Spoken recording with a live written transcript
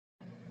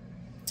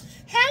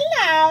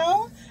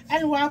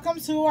and welcome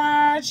to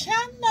our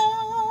channel.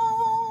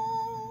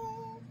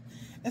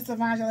 It's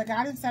Evangelic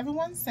Guidance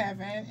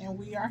 717, and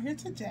we are here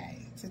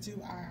today to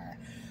do our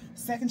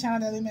second channel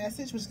daily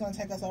message, which is going to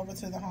take us over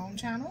to the home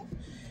channel,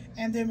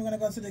 and then we're going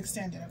to go to the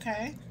extended.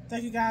 Okay,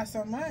 thank you guys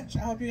so much. I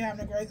hope you're having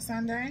a great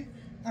Sunday.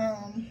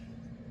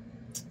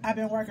 I've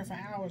been working for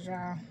hours,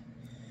 y'all.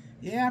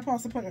 Yeah, I'm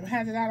supposed to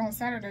had it out on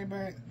Saturday,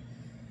 but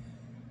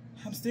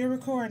I'm still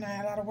recording. I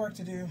had a lot of work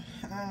to do.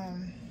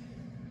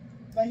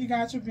 Thank you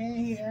guys for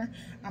being here.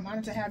 I'm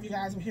honored to have you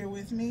guys here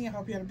with me. I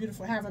hope you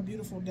have a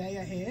beautiful day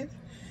ahead.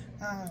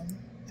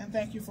 And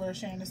thank you for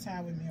sharing this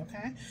time with me,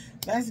 okay?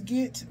 Let's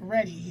get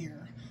ready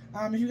here.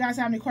 If you guys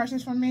have any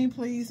questions for me,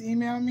 please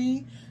email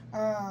me.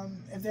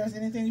 If there's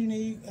anything you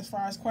need as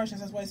far as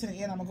questions, let's wait till the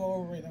end. I'm going to go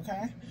over it,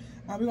 okay?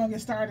 We're going to get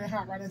started and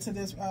hop right into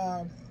this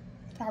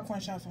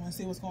popcorn shuffle and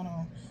see what's going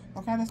on.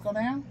 Okay, let's go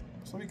down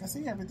so we can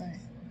see everything.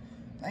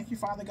 Thank you,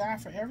 Father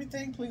God, for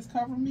everything. Please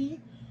cover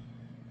me.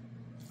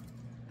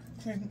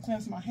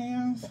 Cleanse my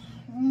hands.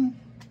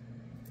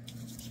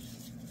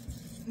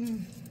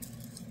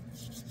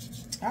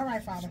 All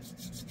right, Father.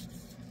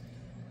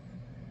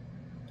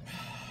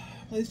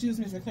 Please use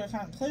me as a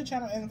clear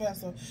channel and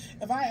vessel.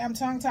 If I am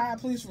tongue-tied,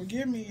 please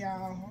forgive me,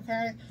 y'all.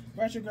 Okay?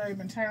 Retrograde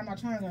been tearing my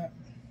tongue up.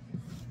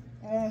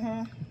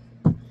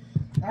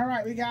 All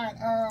right, we got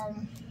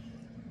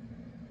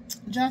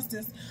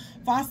Justice.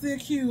 Falsely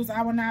accused,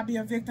 I will not be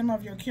a victim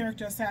of your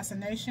character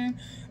assassination.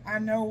 I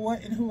know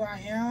what and who I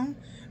am.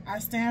 I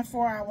stand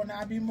for, I will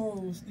not be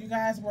moved. You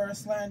guys were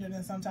slandered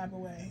in some type of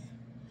way.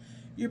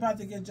 You're about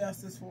to get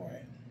justice for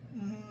it.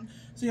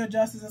 So your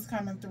justice is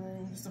coming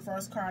through. It's the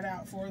first card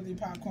out for the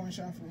popcorn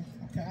shuffle.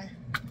 Okay?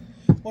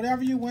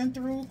 Whatever you went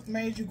through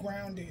made you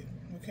grounded.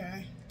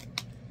 Okay?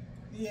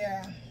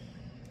 Yeah.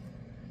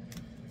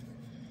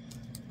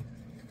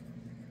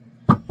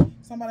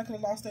 Somebody could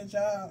have lost their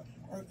job.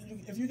 Or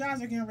if you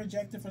guys are getting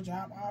rejected for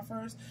job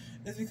offers,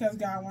 it's because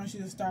God wants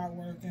you to start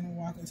working and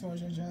walking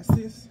towards your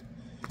justice.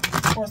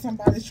 Or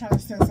somebody's trying to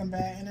send some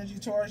bad energy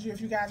towards you.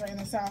 If you guys are in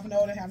the South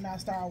Node and have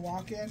not started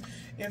walking,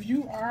 if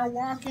you are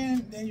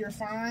walking, then you're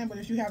fine. But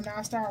if you have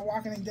not started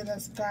walking, then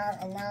it's God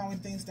allowing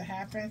things to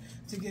happen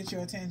to get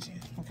your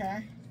attention.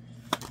 Okay?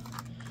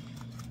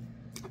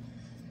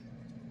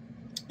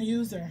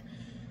 User.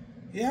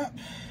 Yep.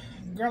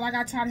 Girl, I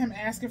got tired of him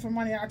asking for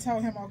money. I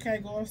told him, okay,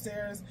 go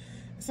upstairs.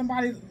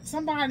 Somebody,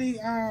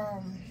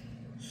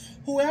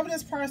 whoever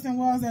this person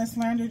was that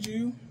slandered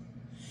you,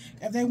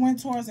 if they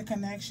went towards a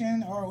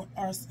connection or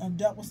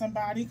dealt with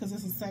somebody, because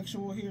this is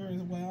sexual here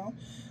as well,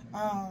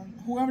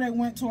 whoever they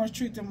went towards,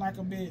 treat them like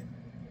a bitch.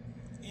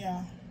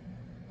 Yeah.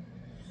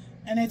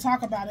 And they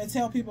talk about it,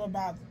 tell people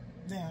about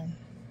them.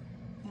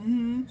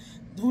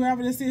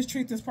 Whoever this is,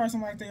 treat this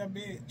person like they're a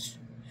bitch.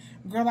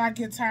 Girl, I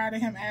get tired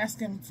of him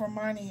asking for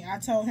money. I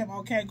told him,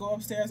 okay, go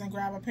upstairs and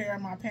grab a pair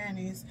of my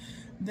panties.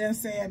 Then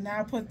said,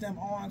 now put them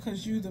on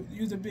because you the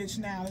bitch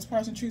now. This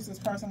person treats this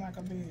person like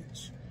a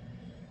bitch.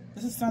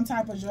 This is some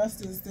type of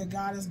justice that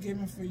God is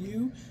giving for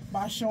you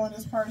by showing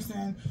this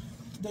person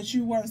that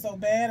you weren't so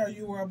bad or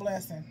you were a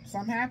blessing.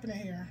 Something happening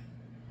here.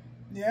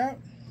 Yep.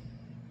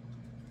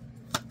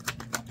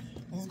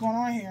 What's going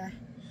on here?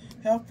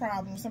 Health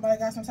problems. Somebody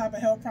got some type of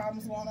health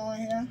problems going on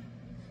here.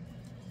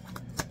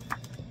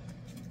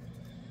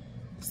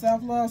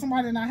 Self-love.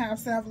 Somebody did not have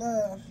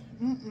self-love.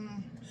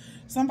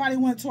 Somebody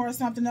went towards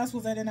something else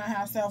because they did not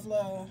have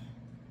self-love.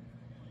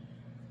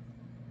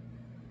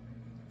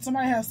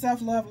 Somebody has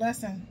self-love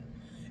lesson,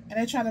 and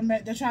they try to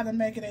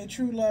make it a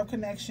true love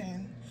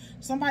connection.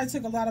 Somebody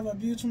took a lot of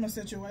abuse from a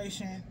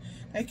situation.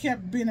 They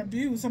kept being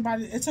abused.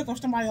 It took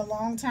somebody a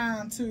long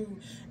time to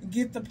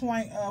get the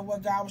point of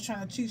what God was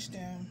trying to teach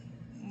them.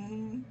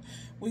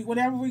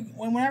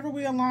 Whenever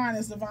we align,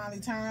 it's divinely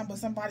time, but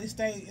somebody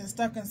stayed and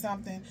stuck in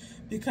something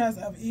because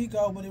of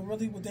ego, but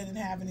they didn't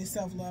have any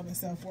self-love and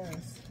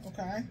self-worth.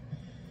 Okay?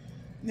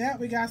 Yeah,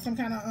 we got some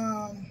kind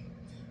of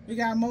we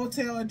got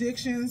motel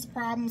addictions,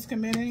 problems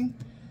committing.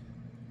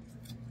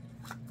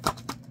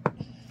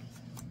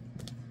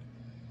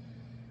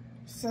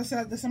 So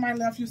somebody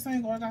left you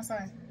single, what did I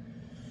say?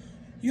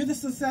 You're the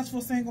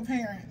successful single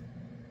parent,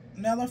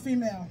 male or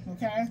female,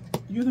 okay?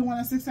 You're the one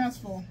that's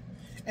successful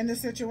in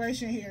this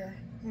situation here.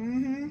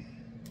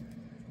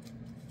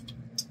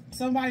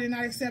 Somebody did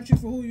not accept you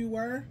for who you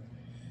were.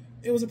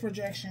 It was a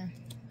projection.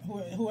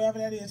 Whoever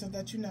that is, so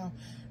that you know.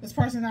 This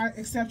person did not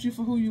accept you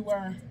for who you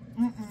were.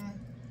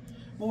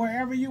 But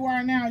wherever you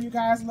are now, you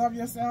guys love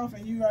yourself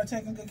and you are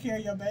taking good care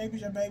of your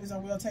babies. Your babies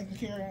are well taken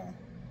care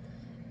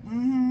of.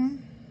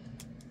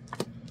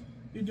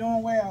 You're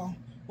doing well.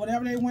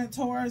 Whatever they went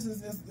towards,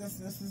 this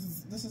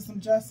is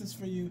some justice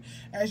for you.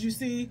 As you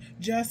see,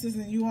 justice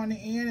and you on the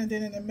end, and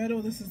then in the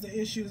middle, this is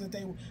the issues that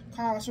they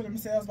caused for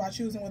themselves by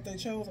choosing what they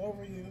chose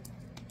over you.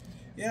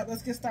 Yep,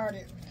 let's get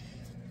started.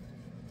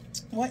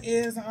 What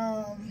is,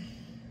 oh,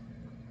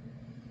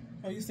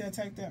 you said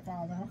take that,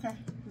 Father. Okay,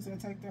 you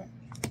said take that.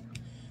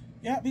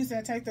 Yep, he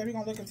said take that. We're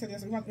going to look into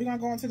this. We're going to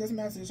go into this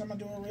message. I'm going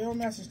to do a real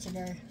message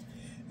today.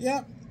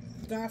 Yep,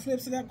 God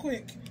flips it up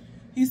quick.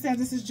 He said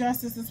this is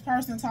justice. This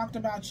person talked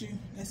about you.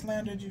 They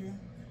slandered you.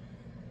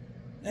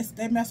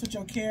 They messed with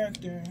your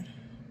character.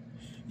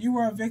 You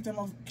were a victim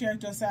of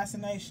character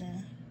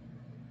assassination.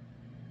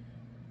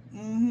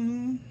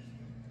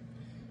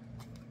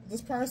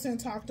 This person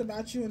talked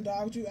about you and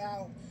dogged you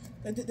out.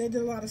 They did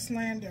a lot of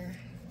slander.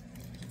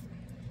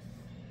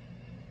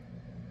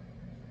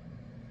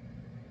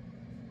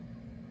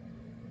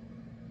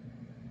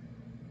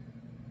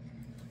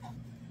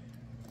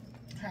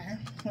 Okay,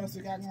 what else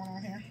we got going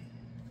on here?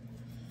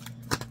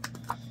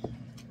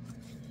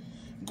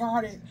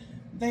 Guarded.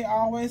 They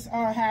always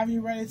have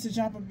you ready to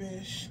jump a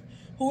bitch.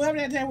 Whoever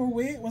that they were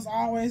with was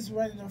always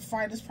ready to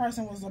fight. This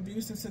person was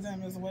abusive to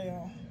them as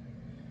well.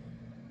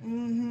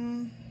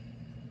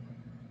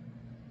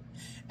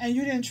 And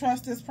you didn't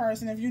trust this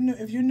person. If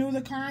you knew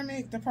the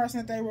karmic, the person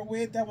that they were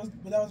with that was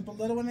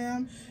belittling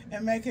them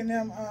and making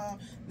them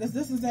this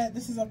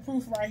is a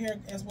proof right here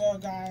as well,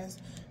 guys.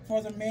 For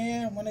the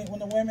men, when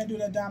the women do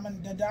the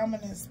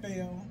dominant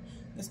spell,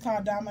 it's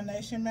called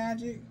domination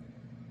magic.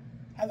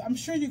 I'm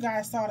sure you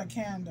guys saw the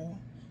candle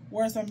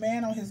where it's a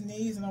man on his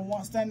knees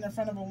and standing in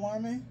front of a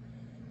woman.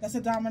 That's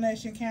a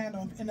domination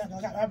candle. And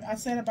I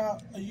said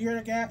about a year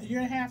and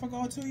a half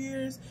ago, 2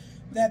 years,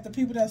 that the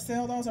people that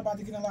sell those are about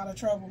to get in a lot of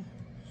trouble.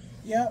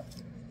 Yep.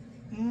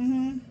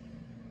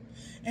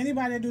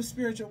 Anybody that do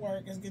spiritual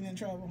work is getting in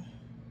trouble.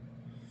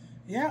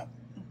 Yep.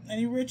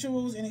 Any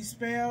rituals, any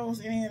spells,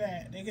 any of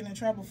that, they get in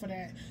trouble for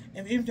that.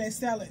 If they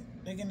sell it,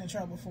 they get in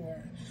trouble for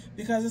it.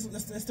 Because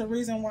it's the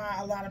reason why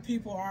a lot of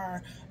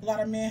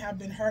men have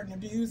been hurt and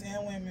abused,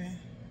 and women.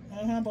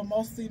 But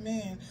mostly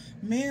men.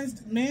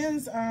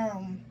 Men's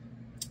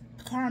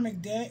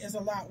karmic debt is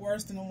a lot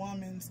worse than a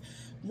woman's.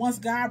 Once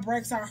God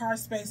breaks our heart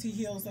space, He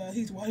heals us.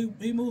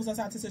 He moves us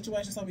out to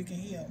situations so we can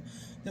heal.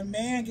 The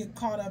man get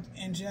caught up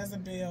in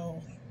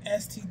Jezebel,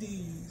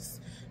 STDs,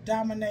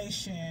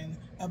 domination,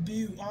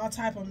 abuse, all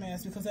type of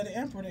mess because of the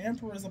emperor. The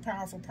emperor is a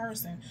powerful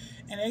person,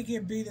 and they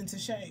get beat into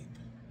shape.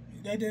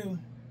 They do,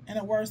 in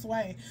a worse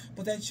way,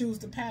 but they choose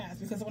the path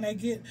because when they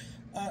get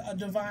a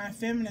divine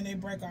feminine, they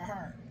break our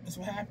heart. That's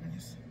what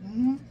happens.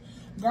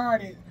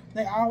 Guarded.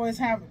 They always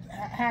have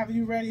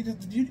you ready to,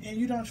 and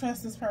you don't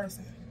trust this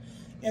person.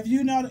 If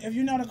you know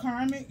the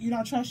karmic, you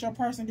don't trust your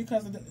person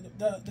because of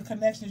the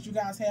connections you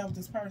guys have with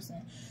this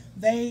person.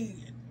 They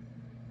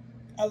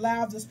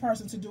allow this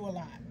person to do a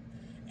lot,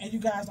 and you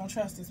guys don't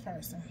trust this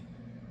person.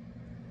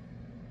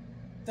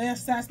 They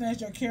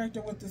assassinate your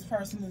character with this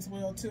person as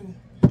well too.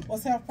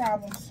 What's health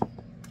problems?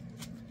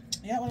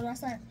 Yeah, what did I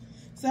say?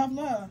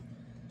 Self-love.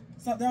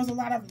 So there was a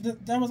lot of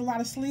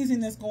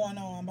sleaziness going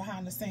on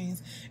behind the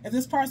scenes. If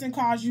this person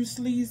calls you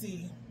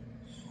sleazy,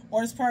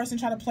 or this person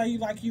tried to play you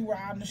like you were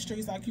out in the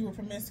streets, like you were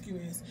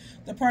promiscuous,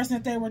 the person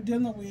that they were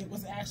dealing with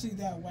was actually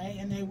that way,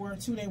 and they were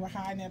too. They were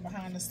hiding it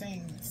behind the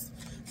scenes.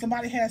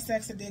 Somebody has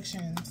sex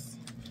addictions.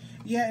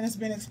 Yeah, and it's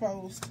been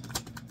exposed.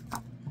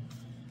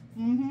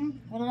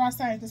 What did I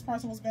say? This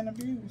person was being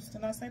abused.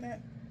 Didn't I say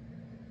that?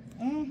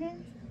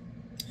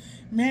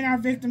 Men are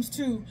victims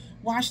too.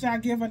 Why should I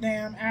give a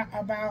damn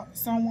about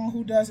someone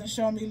who doesn't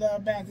show me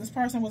love back? This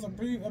person was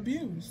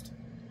abused.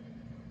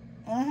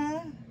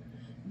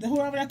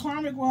 Whoever that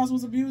karmic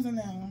was abusing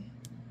them.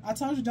 I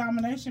told you,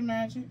 domination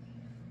magic.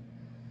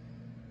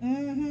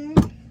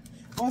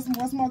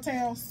 What's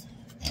motels?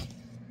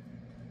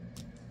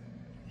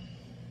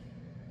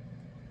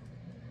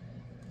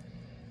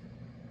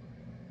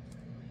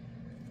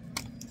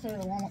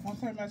 One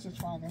clear message,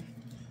 Father.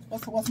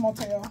 What's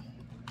motel?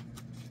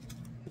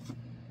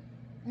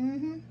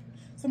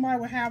 Somebody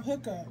would have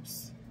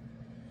hookups,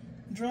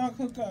 drug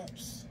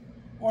hookups,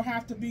 or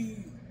have to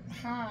be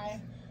high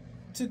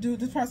to do.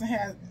 This person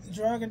had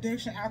drug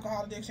addiction,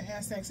 alcohol addiction,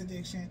 and sex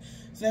addiction.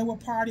 So they would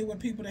party with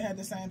people that had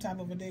the same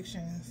type of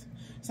addictions.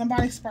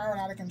 Somebody spiraled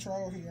out of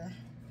control here.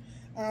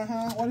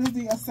 What is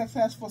the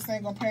successful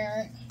single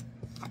parent?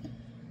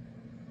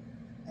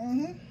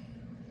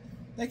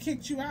 They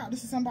kicked you out.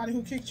 This is somebody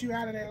who kicked you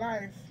out of their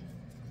life.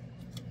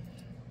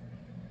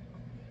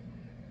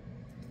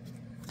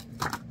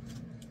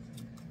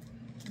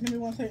 Give me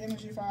one clear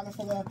energy, Father,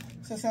 for the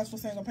successful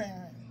single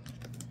parent.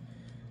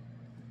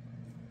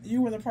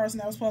 You were the person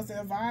that was supposed to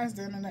advise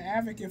them and the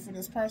advocate for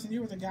this person.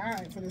 You were the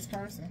guide for this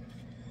person.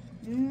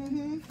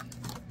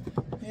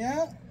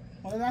 Yeah.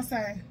 What did I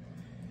say?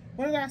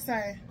 What did I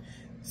say?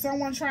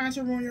 Someone trying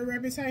to ruin your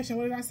reputation.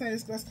 What did I say?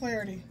 That's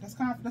clarity. That's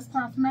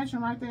confirmation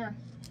right there.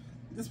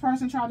 This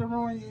person tried to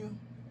ruin you.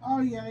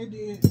 Oh, yeah, they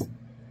did.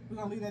 We're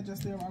going to leave that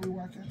just there while we're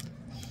working.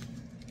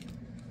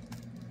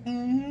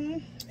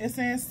 It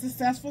says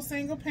successful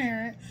single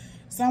parent.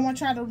 Someone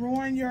tried to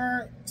ruin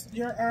your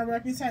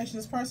reputation.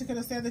 This person could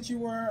have said that you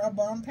were a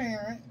bum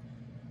parent.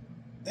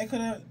 They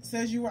could have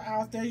said you were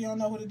out there. You don't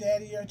know who the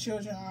daddy of your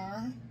children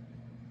are.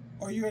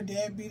 Or you're a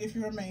deadbeat if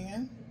you're a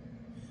man.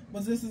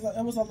 But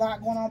it was a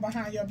lot going on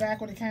behind your back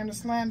when it came to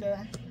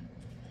slander.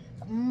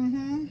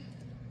 Then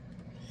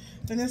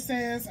it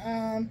says,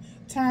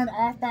 turned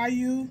off by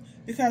you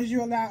because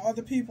you allow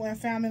other people and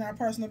family in our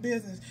personal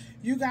business.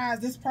 You guys,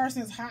 this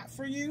person is hot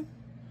for you,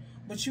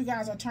 but you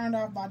guys are turned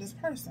off by this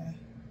person.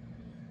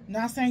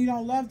 Not saying you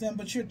don't love them,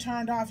 but you're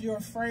turned off. You're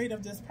afraid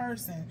of this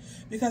person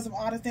because of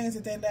all the things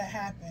that they let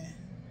happen.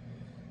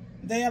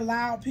 They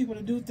allowed people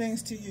to do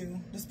things to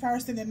you. This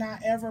person did not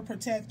ever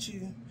protect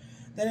you.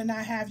 They did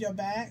not have your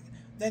back.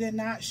 They did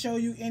not show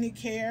you any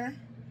care.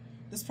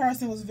 This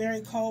person was very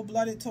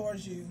cold-blooded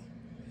towards you.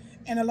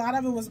 And a lot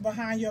of it was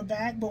behind your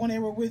back, but when they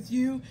were with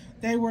you,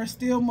 they were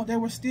still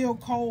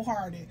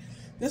cold-hearted.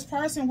 This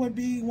person would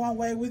be one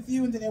way with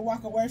you, and then they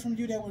walk away from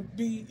you. They would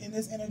be in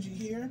this energy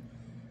here.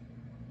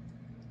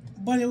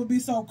 But it would be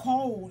so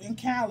cold and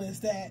callous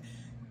that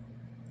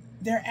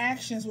their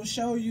actions would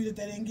show you that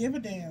they didn't give a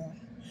damn.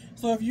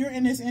 So if you're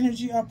in this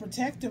energy of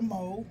protective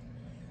mode,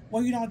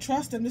 well, you don't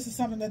trust them. This is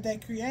something that they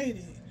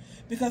created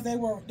because they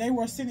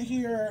were sitting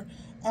here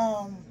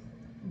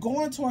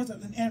going towards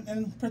it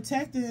and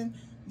protecting,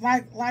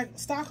 like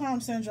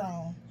Stockholm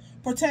syndrome,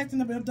 protecting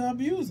the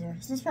abuser.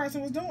 So this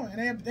person was doing,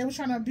 and they were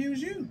trying to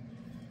abuse you.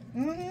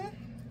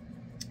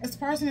 This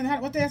person,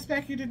 what they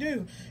expect you to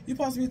do. You're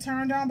supposed to be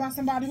turned on by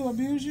somebody who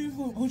abused you,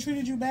 who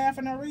treated you bad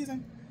for no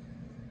reason.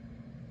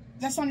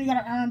 That's something you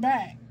got to earn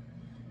back.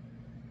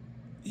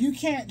 You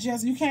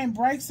can't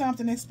break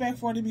something and expect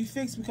for it to be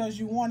fixed because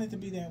you want it to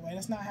be that way.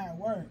 That's not how it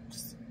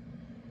works.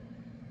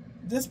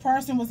 This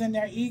person was in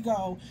their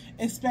ego,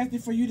 expecting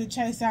for you to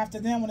chase after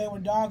them when they were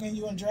dogging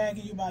you and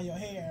dragging you by your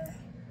hair.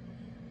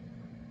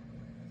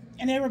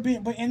 And they were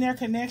but in their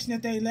connection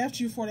that they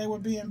left you for, they were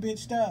being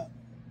bitched up.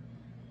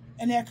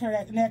 In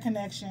that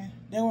connection,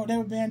 they were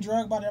being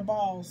drugged by their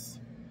balls.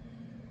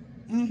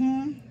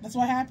 That's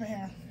what happened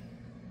here.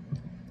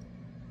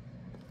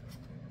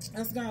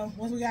 Let's go.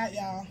 What we got,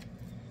 y'all?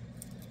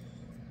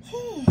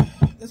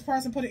 This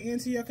person put an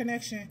end to your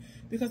connection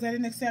because they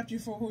didn't accept you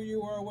for who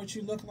you were, or what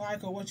you look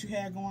like, or what you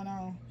had going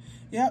on.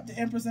 Yep, the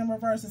Empress in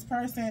reverse. This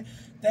person,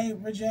 they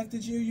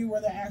rejected you. You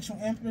were the actual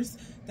Empress.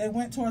 They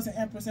went towards the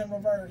Empress in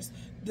reverse.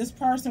 This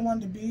person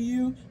wanted to be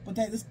you, but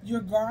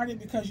you're guarded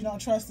because you don't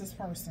trust this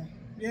person.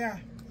 Yeah,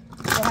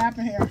 what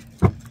happened here?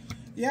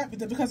 Yep,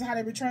 because of how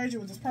they betrayed you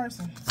with this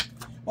person.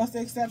 Once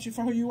they accept you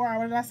for who you are,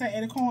 what did I say?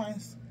 8 of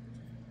coins.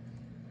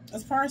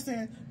 This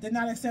person did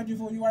not accept you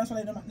for who you are.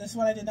 That's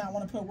why they did not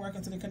want to put work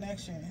into the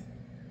connection.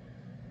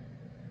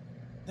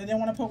 They didn't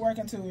want to put work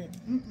into it.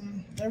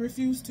 They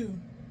refused to.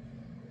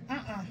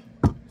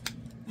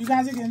 You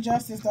guys are getting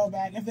justice, though,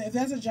 back. If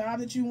there's a job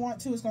that you want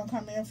to, it's going to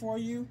come in for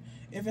you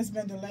if it's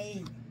been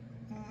delayed.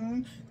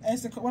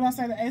 What I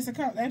say, the Ace of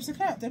Cups. The Ace of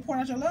Cups. They poured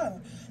out your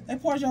love. They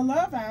poured your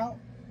love out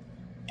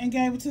and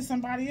gave it to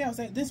somebody else.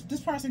 This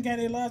person gave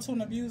their love to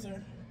an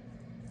abuser.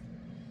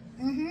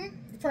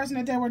 The person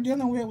that they were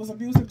dealing with was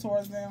abusive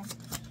towards them.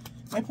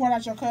 They poured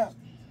out your cup.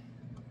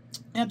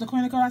 And the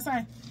Queen of Cups, I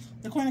say,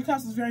 the Queen of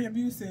Cups is very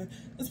abusive.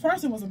 This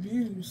person was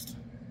abused.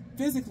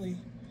 Physically,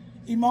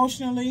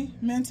 emotionally,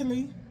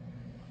 mentally.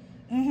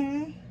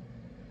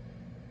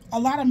 A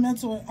lot of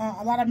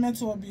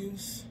mental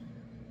abuse.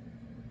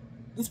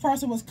 This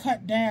person was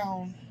cut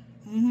down.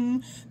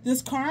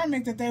 This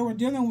karmic that they were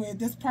dealing with,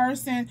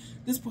 because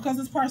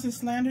this person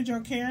slandered your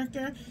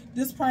character,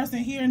 this person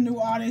here knew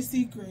all their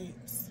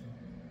secrets.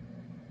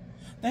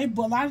 A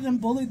lot of them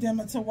bullied them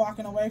into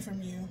walking away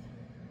from you.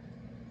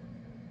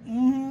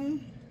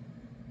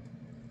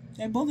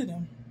 They bullied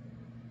them.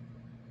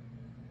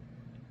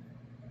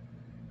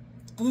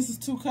 This is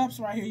 2 cups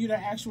right here. You're the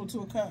actual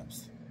 2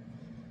 cups.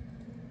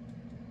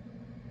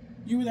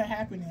 You were their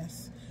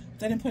happiness.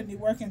 They didn't put any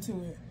work into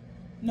it.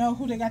 No,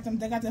 they got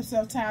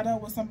themselves tied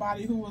up with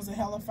somebody who was a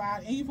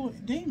hellified evil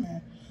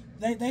demon.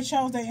 They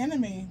chose their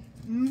enemy.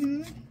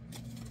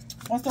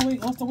 What's the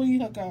weed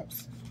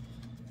hookups?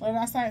 What did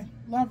I say?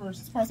 Lovers.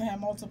 This person had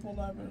multiple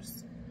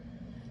lovers.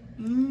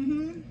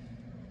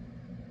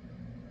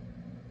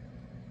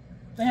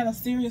 They had a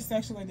serious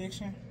sexual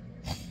addiction.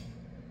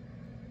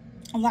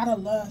 A lot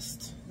of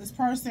lust. This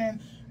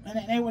person,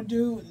 and they would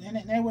do,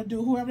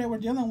 whoever they were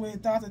dealing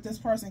with thought that this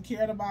person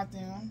cared about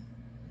them.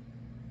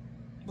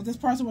 But this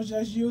person was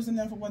just using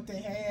them for what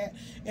they had.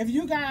 If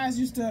you guys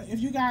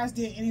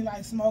did any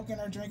like smoking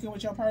or drinking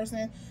with your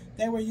person,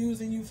 they were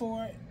using you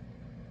for it.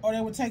 Or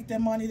they would take their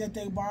money that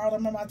they borrowed.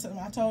 Remember I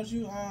told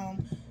you,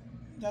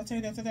 did I tell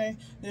you that today?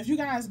 That if you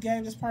guys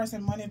gave this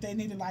person money if they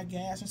needed like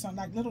gas or something,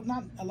 like little,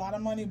 not a lot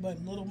of money, but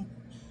little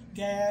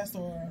gas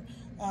or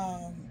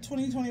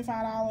 $20,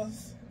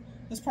 $25,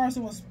 this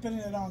person was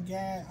spending it on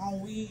gas,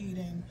 on weed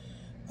and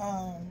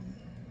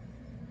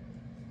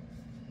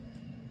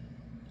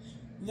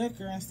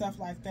liquor and stuff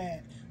like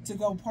that to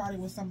go party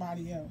with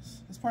somebody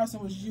else. This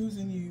person was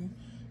using you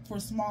for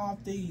small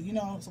things, you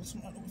know,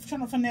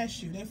 trying to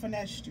finesse you. They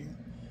finessed you.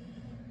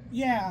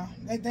 Yeah,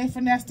 they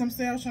finessed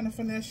themselves trying to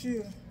finesse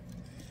you.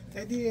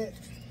 They did.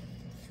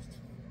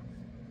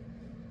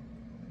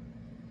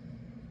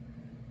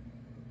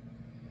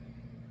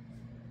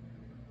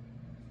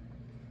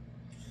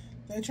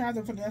 They tried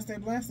to finesse their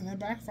blessing. It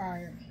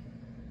backfired.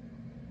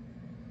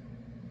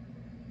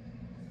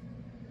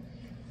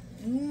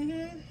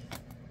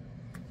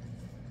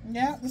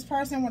 Yeah, this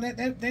person, when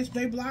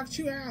they blocked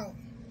you out.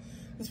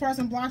 This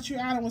person blocked you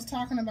out and was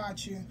talking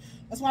about you.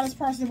 That's why this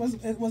person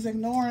was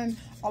ignoring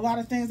a lot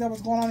of things that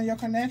was going on in your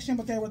connection,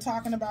 but they were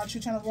talking about you,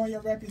 trying to ruin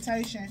your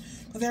reputation,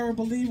 because they were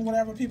believing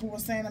whatever people were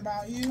saying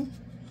about you.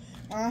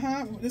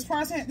 This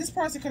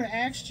person could have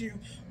asked you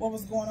what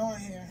was going on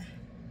here.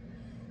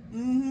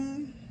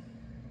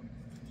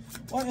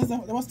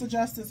 What's the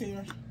justice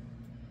here?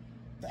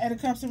 The Eight of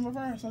Cups in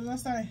reverse. What did I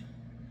say?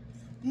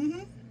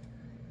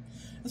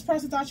 This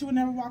person thought you would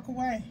never walk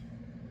away.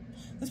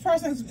 This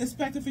person is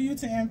expected for you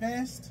to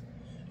invest.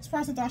 This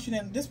person thought you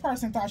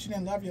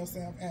didn't love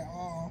yourself at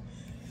all.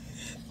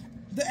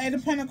 The Eight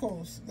of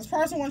Pentacles. This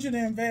person wants you to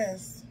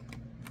invest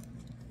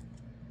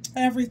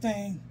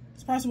everything.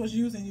 This person was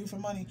using you for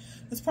money.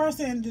 This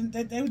person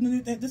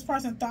this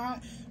person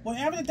thought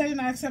whatever that they did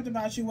not accept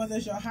about you, whether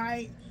it's your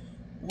height,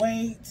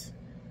 weight,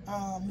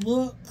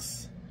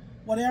 looks,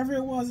 whatever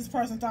it was, this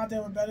person thought they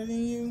were better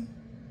than you,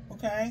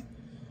 okay?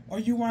 Or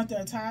you weren't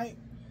their type.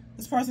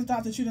 This person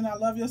thought that you did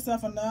not love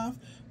yourself enough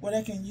where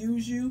they can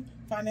use you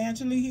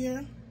financially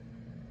here,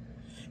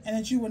 and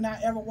that you would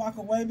not ever walk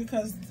away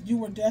because you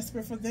were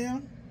desperate for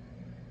them.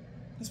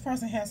 This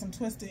person had some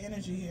twisted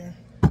energy here.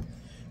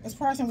 This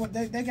person,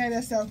 they gave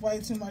themselves way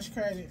too much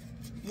credit.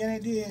 Yeah, they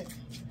did.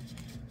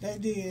 They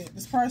did.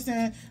 This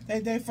person,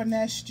 they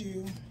finessed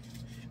you.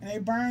 And they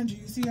burned you.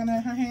 You see on her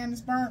hand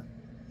is burnt?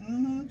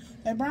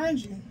 They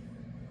burned you.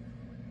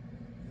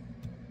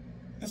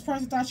 This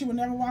person thought you would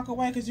never walk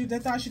away because they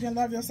thought you didn't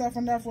love yourself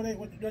enough where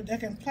they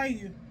can play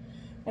you.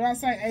 What I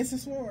say? Ace of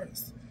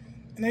Swords.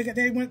 And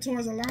they went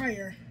towards a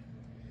liar.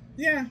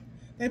 Yeah.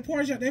 They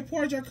poured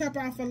your cup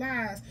out for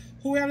lies.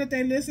 Whoever that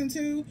they listened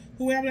to,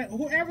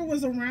 whoever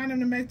was around them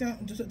to make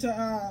them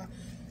to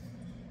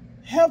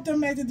help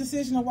them make the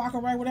decision to walk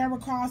away, whatever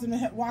caused them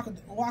to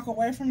walk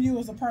away from you,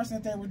 was the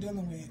person that they were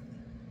dealing with.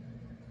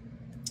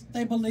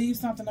 They believe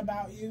something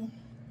about you.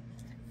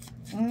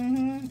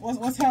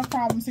 What's health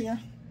problems here?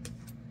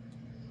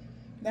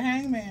 The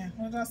Hangman.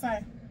 What did I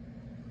say?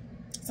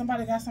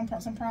 Somebody got some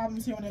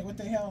problems here with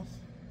their health.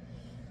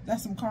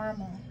 That's some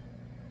karma.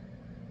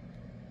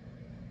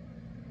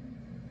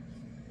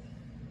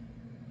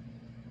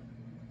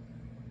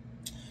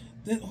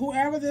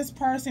 Whoever this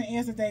person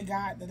is that they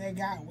got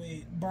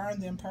with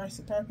burned them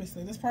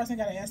purposely. This person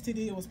got an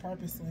STD. It was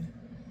purposely.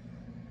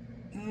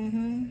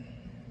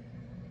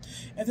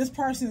 If this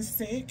person's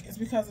sick, it's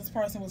because this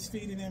person was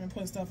feeding them and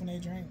putting stuff in their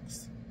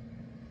drinks.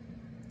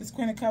 This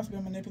Queen of Cups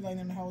been manipulating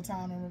them the whole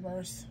time in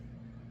reverse.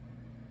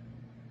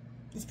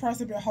 This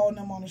person been holding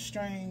them on a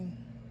string.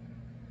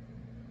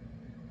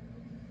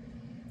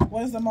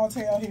 What is the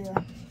motel here?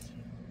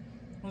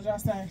 What did I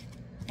say?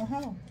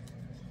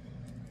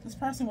 This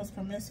person was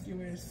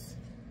promiscuous.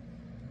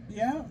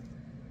 Yeah.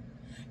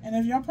 And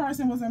if your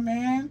person was a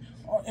man,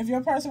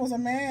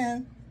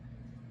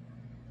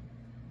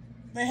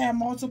 they had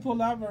multiple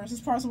lovers.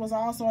 This person was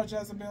also a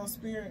Jezebel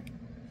spirit.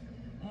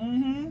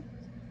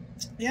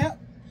 Yep.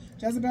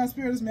 Jezebel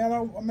spirit is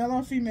male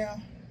or female.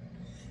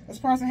 This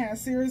person had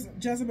serious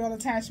Jezebel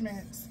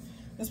attachments.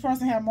 This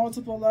person had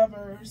multiple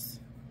lovers.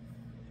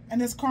 And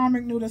this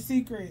karmic knew the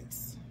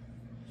secrets.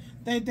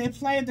 They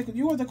played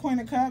you were the Queen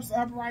of Cups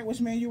upright, which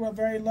means you were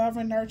very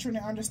loving, nurturing,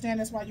 and understanding.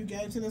 That's why you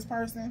gave to this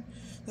person.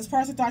 This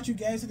person thought you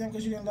gave to them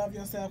because you didn't love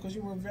yourself, because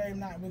you were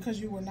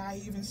because you were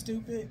naive and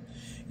stupid.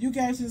 You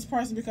gave to this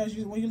person because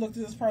when you looked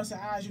at this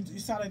person's eyes, you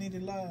saw they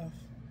needed love.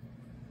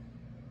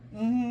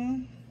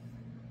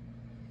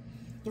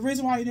 The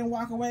reason why you didn't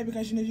walk away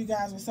because you knew you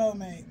guys were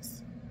soulmates.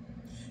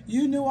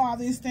 You knew all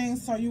these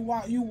things, so you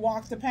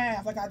walked the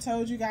path. Like I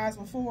told you guys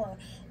before,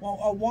 well,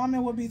 a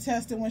woman will be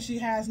tested when she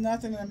has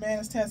nothing, and a man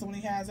is tested when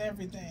he has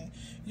everything.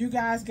 You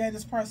guys gave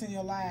this person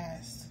your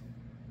last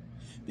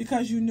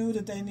because you knew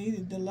that they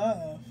needed the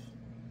love.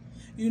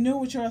 You knew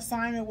what your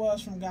assignment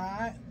was from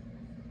God.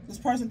 This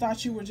person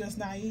thought you were just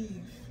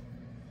naive.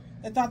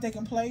 They thought they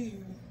can play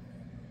you.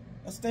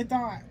 That's what they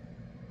thought.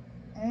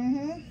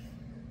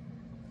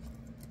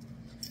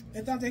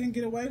 They thought they can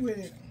get away with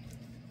it.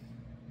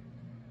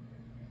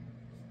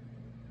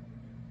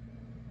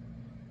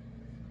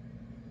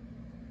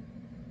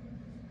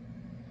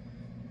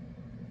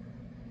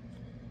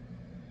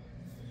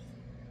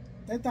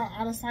 They thought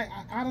out of sight,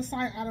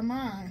 out of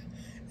mind.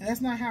 And that's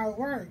not how it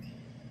worked.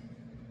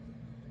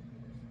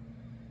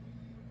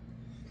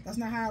 That's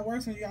not how it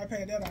works when you gotta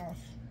pay that off.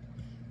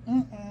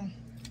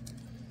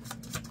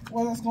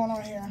 What else going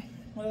on here?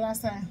 What did I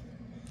say?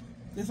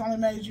 This only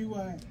made you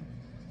what?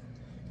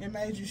 It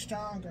made you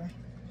stronger.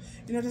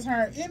 You know, just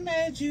heard, it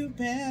made you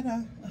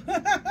better.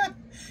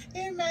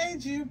 It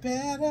made you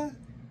better.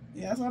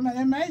 Yeah, that's what I meant.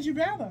 It made you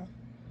better.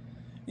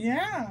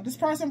 Yeah, this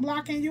person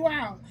blocking you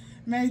out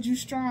made you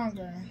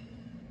stronger.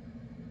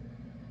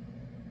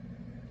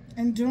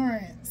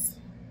 Endurance.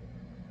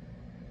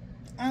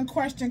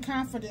 Unquestioned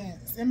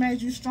confidence. It made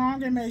you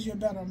stronger. It made you a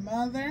better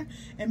mother.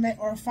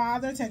 Or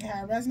father. Take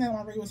how it resonates. I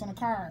want to read what's on the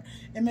card.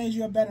 It made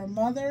you a better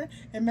mother.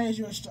 It made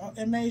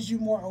you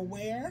more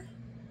aware.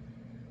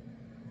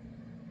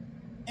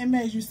 It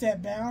made you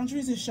set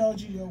boundaries. It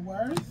showed you your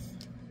worth.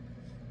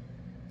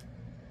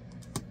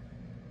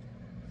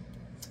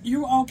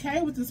 You're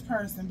okay with this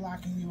person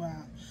blocking you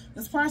out.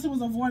 This person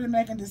was avoiding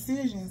making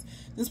decisions.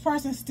 This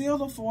person's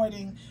still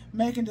avoiding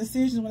making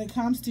decisions when it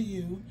comes to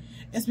you.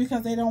 It's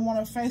because they don't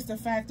want to face the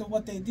fact of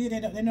what they did.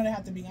 They know they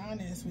have to be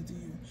honest with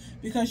you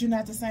because you're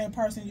not the same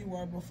person you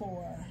were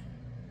before.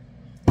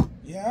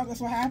 Yeah, that's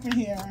what happened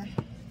here.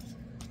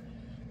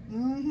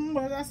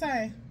 What did I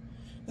say?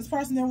 This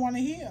person didn't want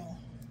to heal.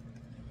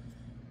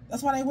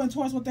 That's why they went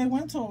towards what they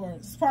went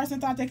towards. This person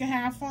thought they could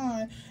have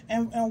fun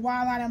and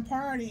wild out and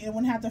party and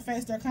wouldn't have to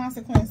face their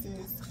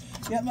consequences.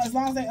 Yeah, as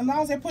long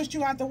as they pushed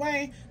you out the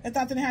way, they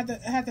thought they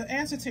didn't have to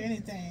answer to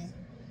anything.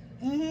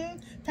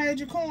 Paid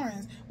your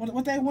coins.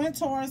 What they went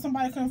towards,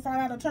 somebody couldn't find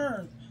out a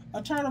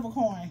turd of a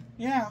coin.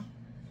 Yeah.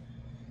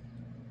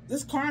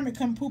 This karmic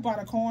couldn't poop out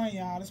a coin,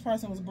 y'all. This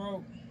person was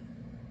broke.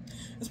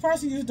 This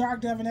person used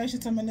dark divination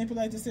to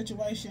manipulate the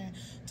situation,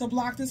 to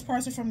block this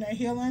person from their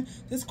healing.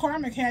 This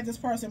karmic had this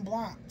person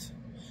blocked,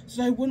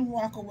 so they wouldn't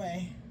walk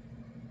away.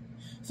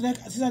 So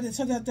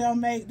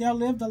that they'll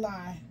live the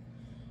lie,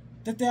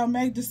 that they'll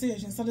make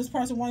decisions. So this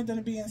person wanted them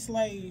to be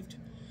enslaved.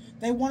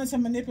 They wanted to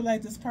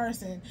manipulate this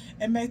person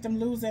and make them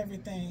lose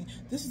everything.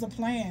 This is a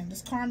plan.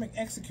 This karmic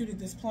executed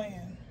this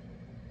plan.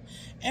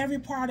 Every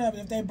part of it.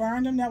 If they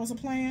burned them, that was a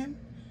plan.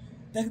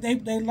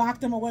 They locked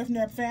them away from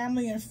their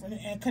family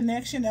and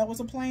connection. That was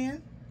a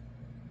plan.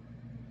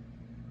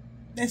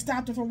 They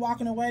stopped them from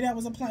walking away. That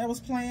was a plan. That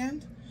was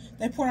planned.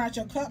 They poured out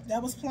your cup.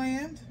 That was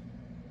planned.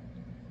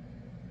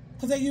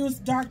 Because they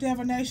used dark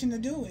divination to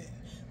do it,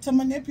 to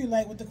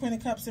manipulate with the Queen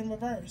of Cups in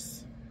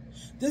reverse.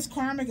 This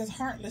karmic is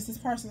heartless. This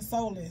person's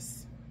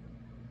soulless.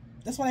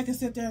 That's why they can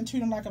sit there and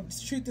treat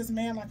this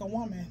man like a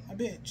woman, a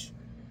bitch.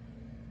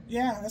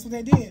 Yeah, that's what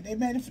they did. They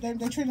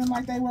treated him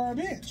like they were a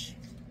bitch.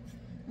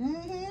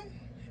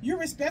 You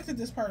respected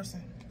this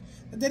person.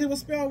 They did it with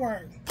spell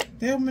work.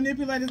 They were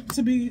manipulated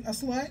to be a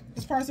slut.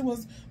 This person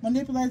was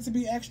manipulated to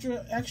be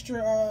extra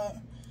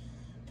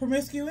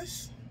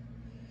promiscuous.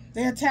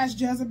 They attached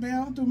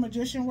Jezebel through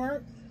magician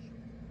work.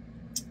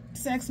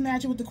 Sex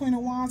matching with the Queen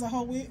of Wands, a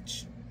whole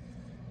witch.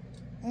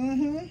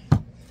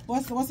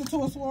 What's the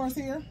Two of Swords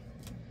here?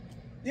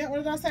 Yeah,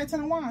 what did I say? Ten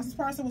of Wands. This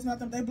person was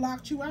nothing. They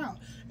blocked you out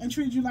and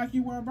treated you like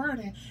you were a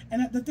burden.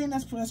 And the thing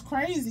that's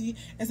crazy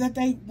is that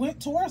they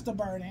went towards the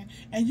burden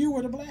and you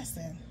were the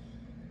blessing.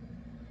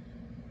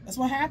 That's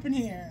what happened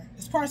here.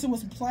 This person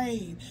was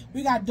played.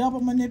 We got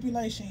double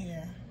manipulation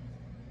here.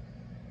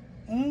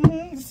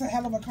 This is a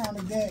hell of a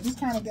karmic debt. These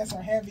karmic debts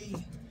are heavy.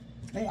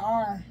 They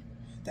are.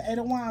 The Eight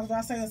of Wands, what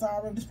I say is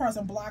already, this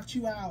person blocked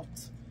you out.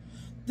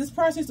 This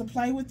person used to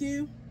play with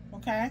you,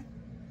 okay?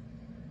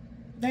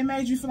 They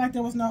made you feel like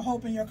there was no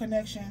hope in your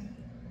connection.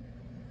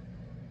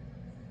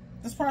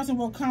 This person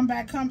will come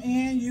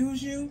in,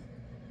 use you,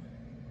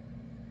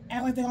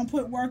 act like they're going to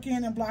put work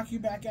in and block you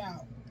back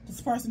out.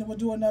 This person will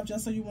do enough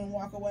just so you wouldn't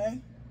walk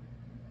away.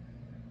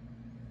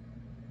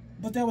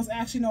 But there was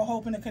actually no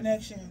hope in the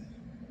connection.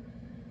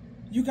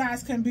 You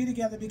guys couldn't be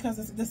together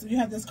because you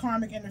had this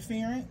karmic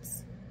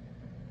interference.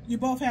 You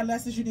both had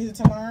lessons you needed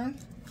to learn.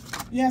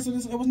 Yeah, so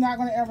it was not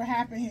going to ever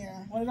happen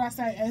here. What did I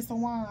say? Ace of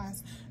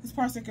Wands. This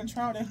person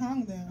controlled and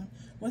hung them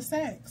with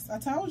sex. I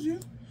told you.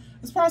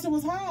 This person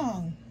was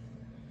hung.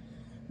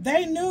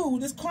 They knew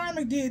this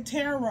karmic did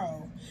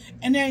tarot.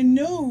 And they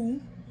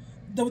knew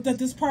that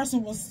this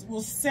person was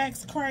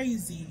sex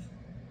crazy.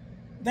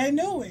 They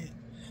knew it.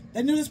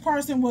 They knew this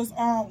person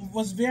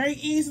was very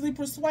easily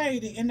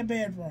persuaded in the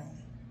bedroom.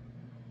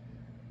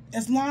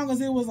 As long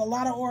as it was a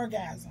lot of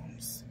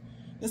orgasms.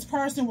 This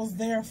person was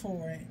there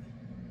for it.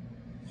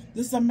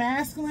 This is a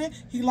masculine.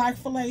 He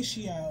liked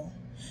fellatio.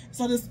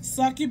 So this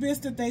succubus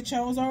that they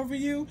chose over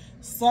you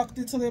sucked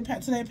it till they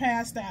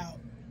passed out.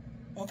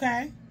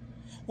 Okay?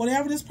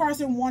 Whatever this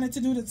person wanted to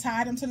do to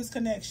tie them to this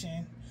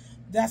connection,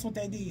 that's what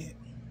they did.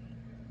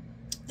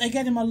 They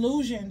gave them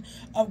illusion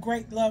of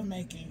great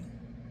lovemaking.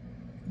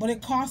 But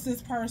it cost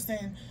this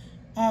person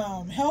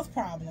health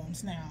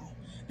problems now.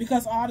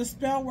 Because all the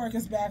spell work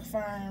is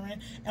backfiring,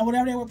 and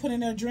whatever they were putting in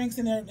their drinks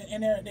and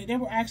they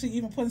were actually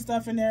even putting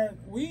stuff in their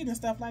weed and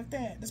stuff like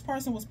that. This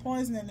person was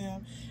poisoning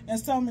them in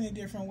so many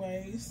different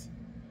ways.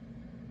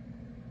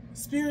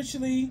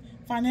 Spiritually,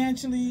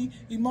 financially,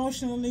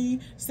 emotionally,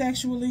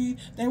 sexually,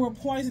 they were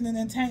poisoning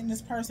and tainting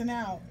this person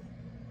out.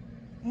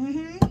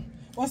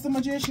 What's the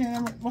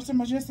magician? What's the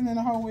magician and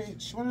the whole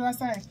witch? What did I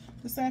say?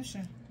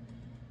 Deception.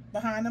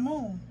 Behind the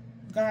moon.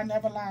 God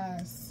never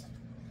lies.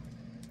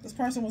 This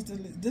person was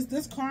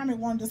this karmic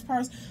wanted this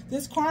person.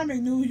 This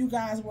karmic knew you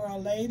guys were a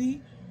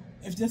lady.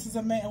 If this is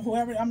a man,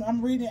 whoever,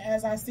 I'm reading it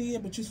as I see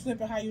it, but you flip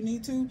it how you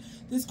need to.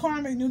 This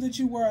karmic knew that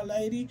you were a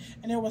lady,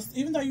 and there was,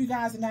 even though you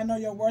guys did not know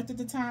your worth at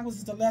the time, because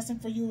it's a lesson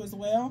for you as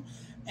well,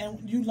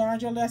 and you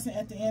learned your lesson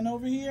at the end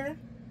over here,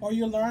 or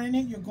you're learning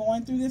it, you're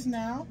going through this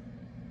now.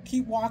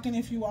 Keep walking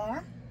if you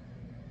are.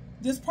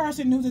 This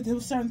person knew that there were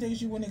certain things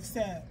you wouldn't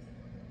accept.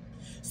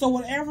 So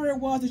whatever it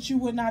was that you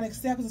would not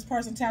accept, because this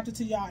person tapped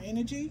into y'all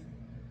energy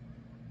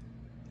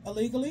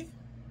illegally,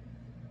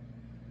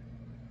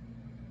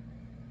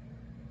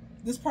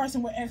 this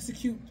person will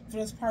execute for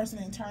this person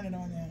and turn it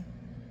on them.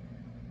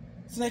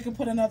 so they can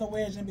put another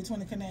wedge in between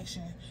the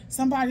connection.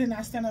 Somebody did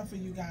not stand up for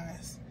you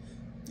guys.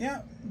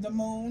 Yep, the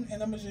moon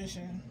and the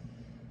magician.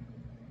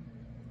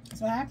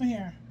 That's what happened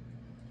here.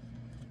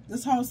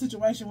 This whole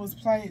situation was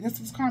played. This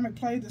was karmic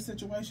played the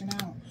situation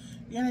out.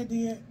 Yeah, they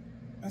did.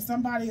 And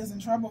somebody is in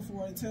trouble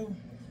for it too.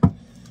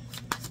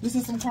 This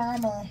is some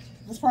karma.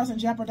 This person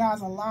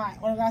jeopardized a lot.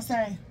 What did I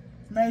say?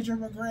 Major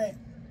regret.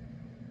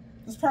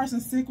 This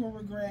person's sick with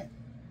regret.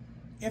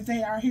 If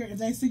they are here, if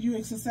they see you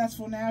as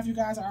successful now, if you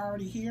guys are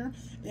already here.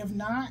 If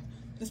not,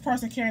 this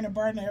person carrying the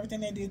burden of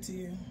everything they did to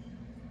you.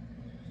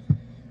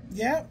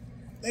 Yep.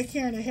 They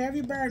carrying a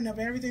heavy burden of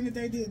everything that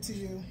they did to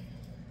you.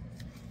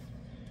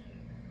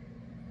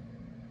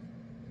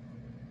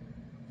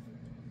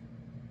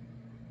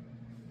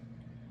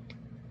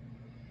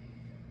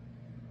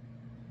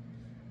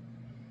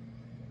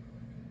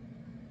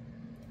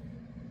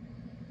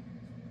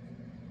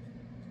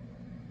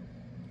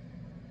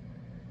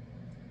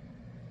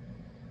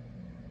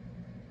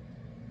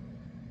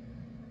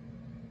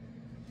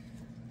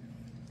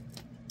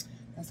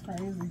 That's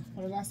crazy.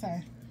 What did I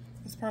say?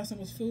 This person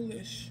was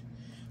foolish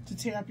to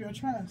tear up your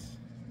trust.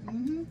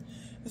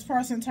 This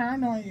person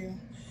turned on you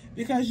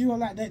because you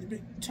allowed that,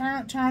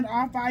 turned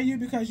off by you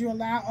because you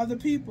allow other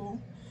people,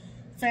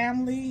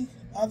 family,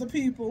 other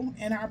people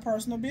in our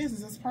personal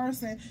business. This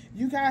person,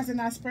 you guys did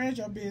not spread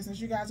your business.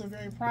 You guys are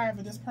very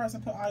private. This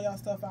person put all your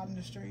stuff out in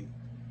the street.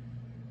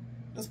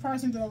 This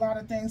person did a lot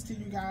of things to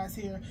you guys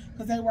here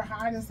because they were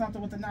hiding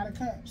something with the Knight of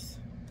Cups.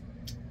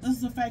 This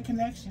is a fake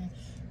connection.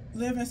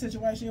 Living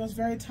situation. It was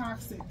very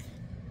toxic.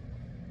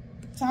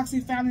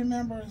 Toxic family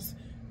members.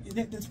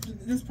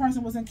 This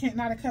person was in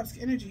Knight of Cups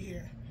energy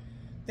here.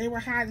 They were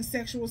hiding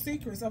sexual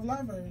secrets of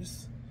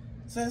lovers.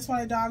 So that's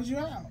why they dogged you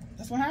out.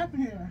 That's what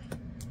happened here.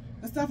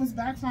 This stuff is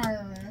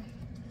backfiring.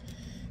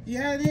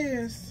 Yeah, it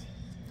is.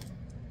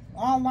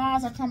 All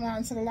lies are coming out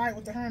into the light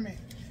with the Hermit.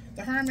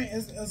 The Hermit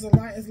is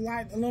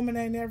light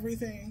illuminating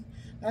everything.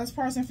 Now, this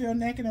person feels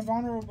naked and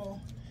vulnerable.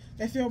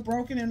 They feel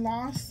broken and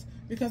lost.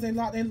 Because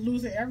they're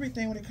losing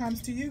everything when it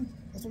comes to you.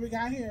 That's what we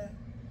got here.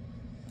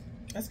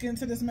 Let's get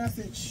into this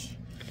message.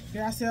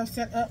 Get ourselves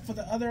set up for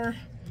the other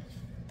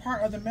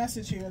part of the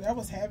message here. That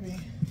was heavy.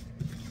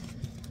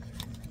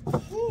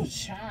 Ooh,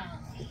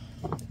 child.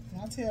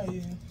 I'll tell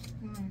you.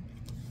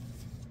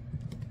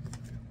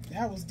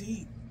 That was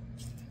deep.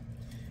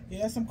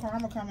 Yeah, some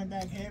karma coming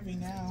back heavy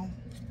now.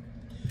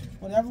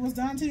 Whatever was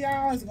done to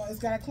y'all, it's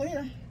got to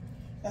clear.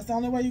 That's the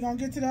only way you're going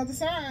to get to the other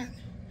side.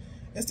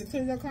 It's to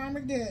clear your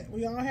karmic debt.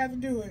 We all have to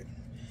do it.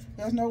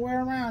 There's no way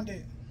around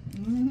it.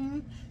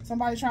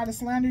 Somebody tried to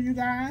slander you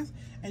guys,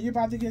 and you're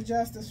about to get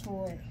justice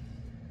for it.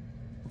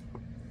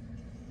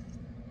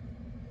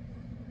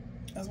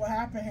 That's what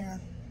happened here.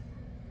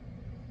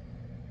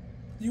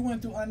 You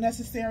went through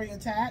unnecessary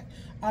attack,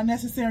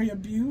 unnecessary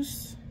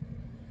abuse,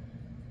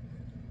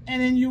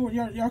 and then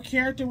your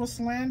character was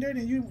slandered,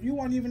 and you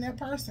weren't even that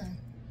person.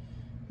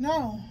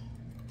 No.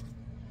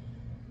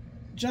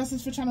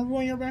 Justice for trying to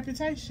ruin your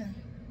reputation.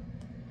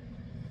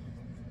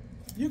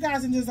 You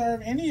guys didn't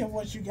deserve any of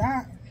what you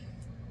got.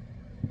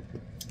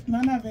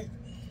 None of it.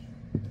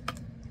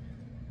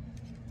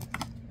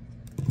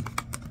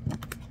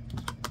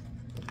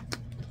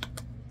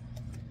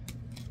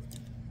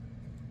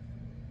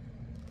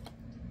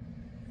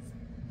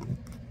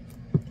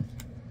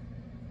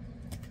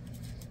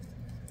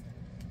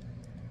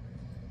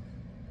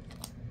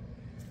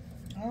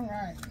 All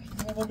right.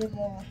 A little bit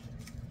more.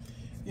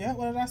 Yeah,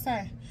 what did I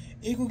say?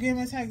 Equal give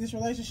and take. This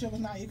relationship was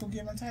not equal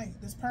give and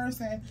take. This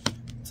person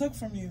took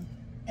from you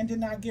and did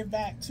not give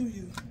back to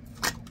you.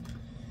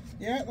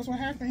 Yeah, that's what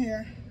happened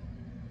here.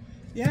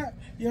 Yeah,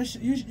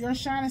 your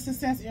shining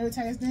success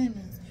irritates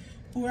demons.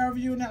 Whoever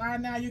you are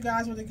now, you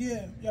guys were to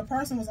give. Your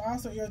person was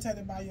also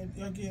irritated by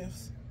your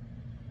gifts.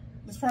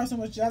 This person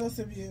was jealous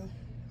of you.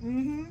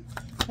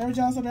 They were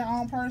jealous of their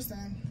own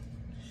person.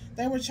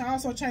 They were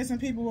also chasing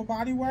people with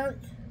body work.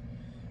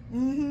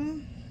 Give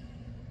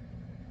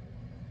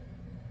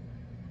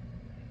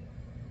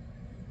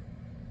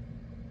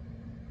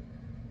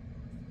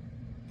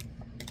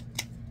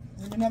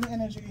me another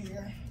energy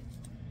here.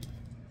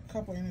 A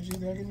couple energies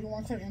there. Give me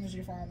one clear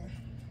energy, Father.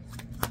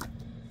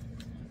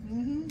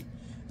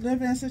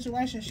 Live-in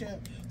situationship.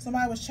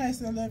 Somebody was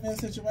chasing a live-in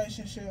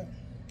situationship.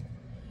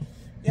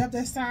 Yep, they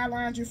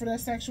sidelined you for their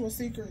sexual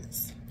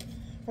secrets.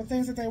 For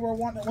things that they were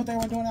wanting, what they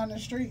were doing on the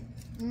street.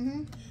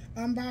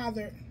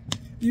 Unbothered.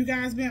 You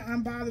guys being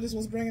unbothered is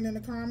what's bringing in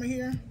the karma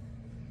here.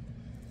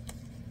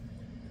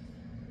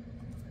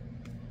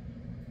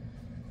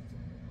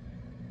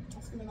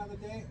 Let's get another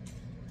deck.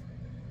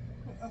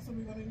 What else are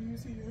we going to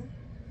use here?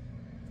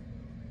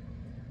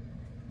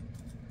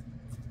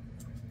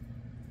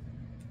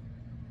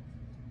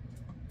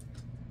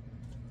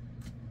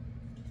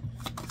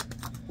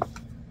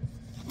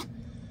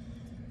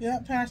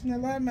 Yep,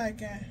 passionate love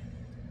making.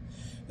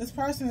 This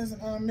person is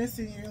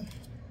missing you.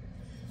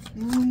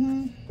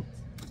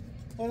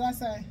 What did I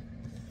say?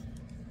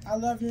 I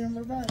love you in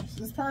reverse.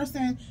 This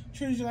person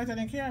treated you like they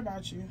didn't care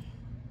about you.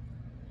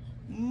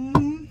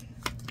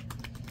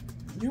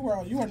 You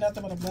were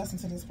nothing but a blessing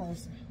to this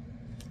person.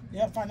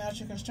 Yep,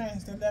 financial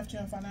constraints. They left you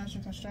in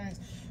financial constraints.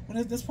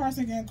 When this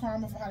person getting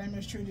karma for how they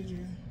mistreated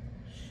you.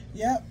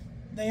 Yep,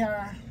 they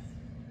are.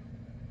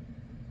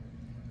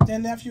 They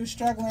left you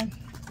struggling.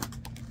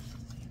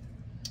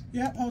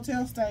 Yep,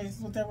 hotel stays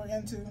is what they were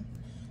into.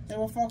 They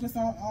were focused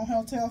on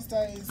hotel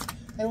stays.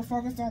 They were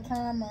focused on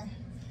karma.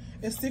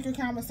 It's secret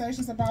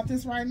conversations about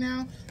this right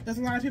now. There's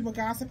a lot of people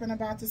gossiping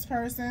about this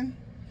person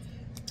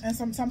and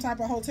some type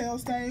of hotel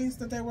stays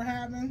that they were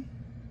having.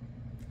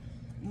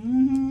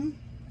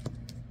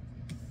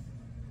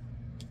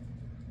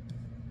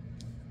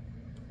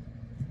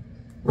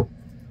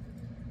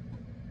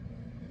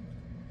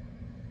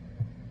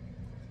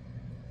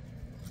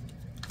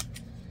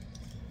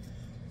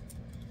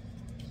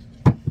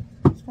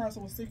 This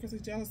person was secretly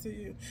jealous of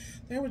you.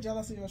 They were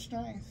jealous of your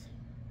strength.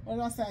 What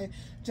did I say?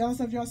 Jealous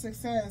of your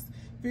success.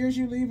 Fears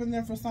you leaving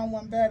them for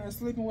someone better.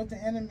 Sleeping with the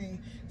enemy.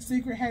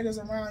 Secret haters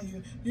around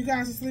you. You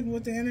guys are sleeping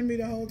with the enemy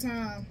the whole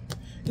time.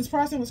 This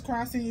person was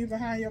crossing you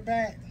behind your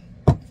back.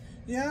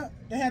 Yep,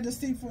 they had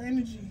deceitful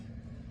energy.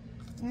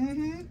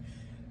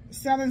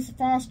 Selling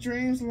false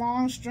dreams,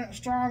 long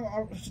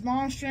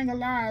string of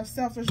lies,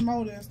 selfish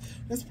motives.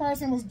 This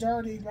person was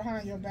dirty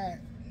behind your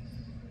back.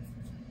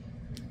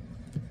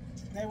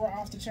 They were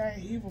off the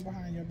chain, evil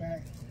behind your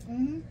back.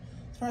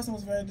 This person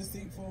was very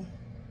deceitful.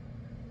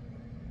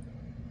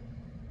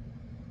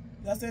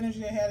 That's the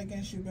energy they had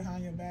against you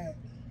behind your back.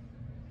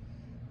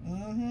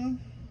 And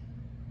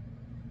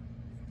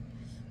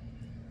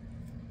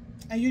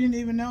you didn't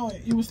even know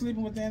it. You were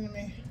sleeping with the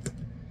enemy.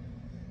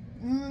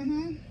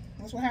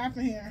 That's what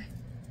happened here.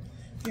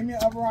 Give me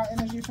an overall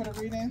energy for the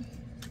reading.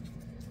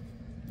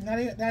 Now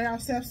they're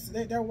obsessed.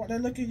 They're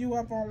looking you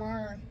up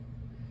online.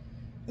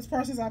 This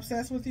person's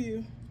obsessed with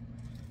you.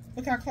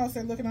 Look how close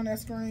they're looking on that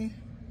screen.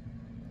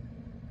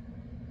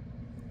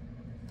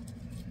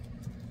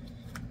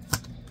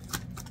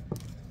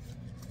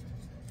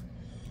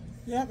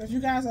 Yep, if you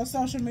guys are a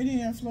social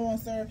media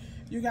influencer,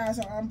 you guys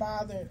are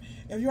unbothered.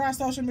 If you are a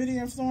social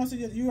media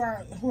influencer, you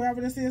are,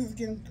 whoever this is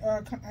getting,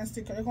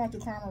 they're going through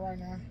karma right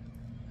now.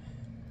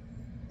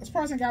 This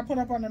person got put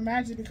up on the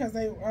magic because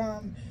they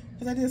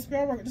did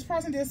spell work. This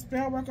person did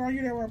spell work on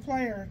you. They were a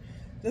player.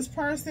 This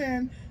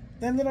person,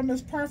 that little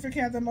Miss Perfect,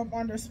 had them up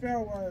under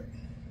spell work.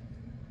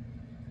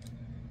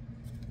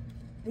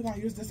 We're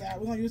gonna use this out.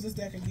 We're gonna use this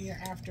deck again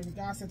after. We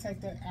got to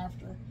take that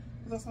after.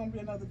 That's gonna be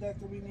another deck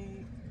that we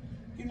need.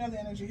 Give me another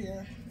energy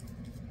here.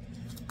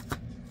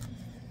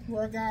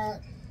 Word God.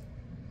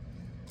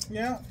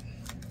 Yep.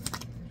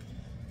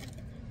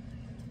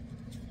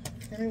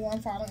 Give me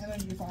one final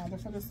energy, Father,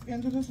 for this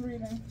end of this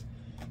reading.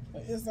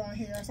 What is on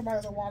here?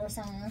 Somebody's a water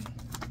sign.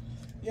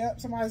 Yep,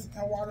 somebody's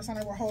a water sign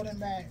they were holding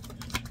back.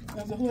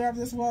 Whoever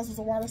this was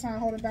a water sign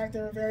holding back.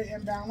 They were very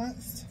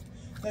imbalanced.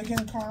 They're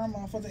getting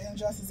karma for the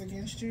injustice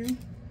against you.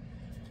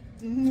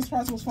 This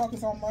person was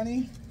focused on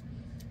money.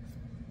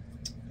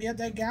 Yet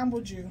they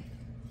gambled you.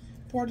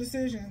 Poor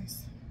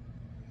decisions.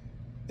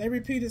 They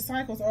repeated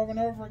cycles over and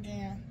over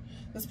again.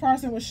 This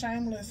person was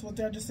shameless with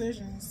their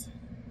decisions.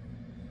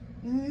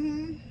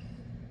 They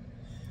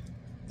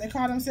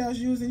called themselves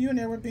using you and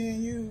they were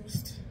being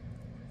used.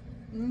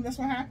 That's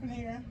what happened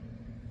here.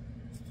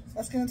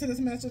 Let's get into this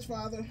message,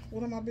 Father.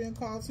 What am I being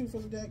called to for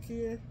the deck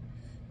here?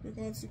 We're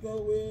going to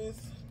go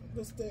with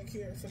this deck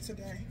here for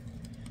today.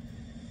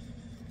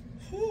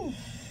 Whew.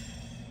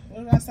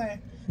 What did I say?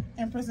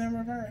 Empress in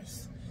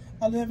reverse.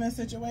 A living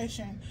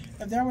situation.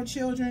 If there were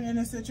children in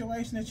a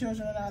situation, the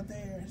children are not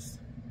theirs.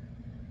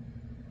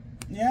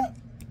 Yep.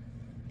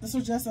 This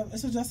was just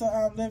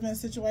a living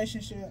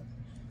situationship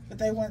that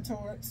they went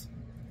towards.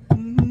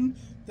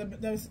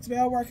 The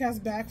spell work has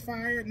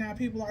backfired. Now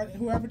people are,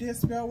 whoever did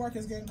spell work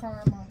is getting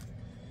karma.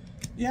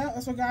 Yeah,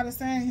 that's what God is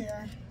saying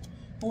here.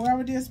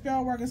 Whoever did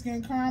spell work is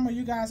getting karma.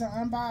 You guys are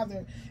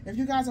unbothered. If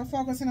you guys are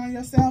focusing on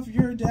yourself,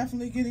 you're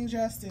definitely getting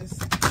justice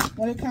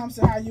when it comes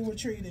to how you were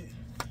treated.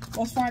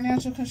 What's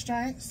financial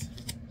constraints?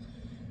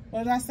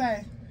 What did I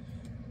say?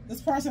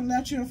 This person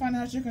left you in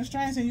financial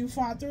constraints and you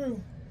fought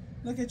through.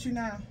 Look at you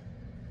now.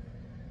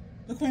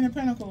 The Queen of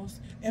Pentacles.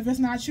 If it's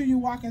not you, you're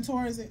walking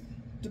towards it.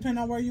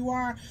 Depending on where you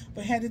are,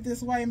 but headed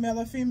this way, male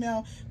or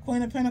female.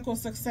 Queen of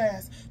Pentacles,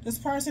 success. This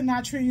person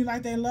not treating you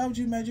like they loved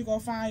you made you go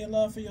find your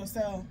love for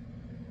yourself.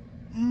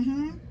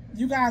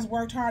 You guys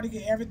worked hard to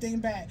get everything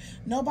back.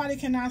 Nobody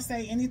cannot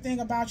say anything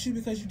about you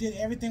because you did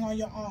everything on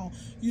your own.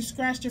 You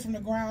scratched it from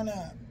the ground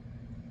up.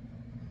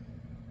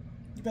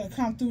 You better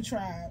come through,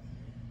 tribe.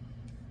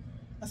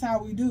 That's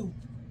how we do.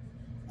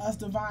 Us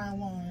divine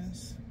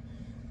ones.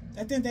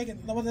 They think they can,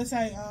 what they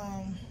say,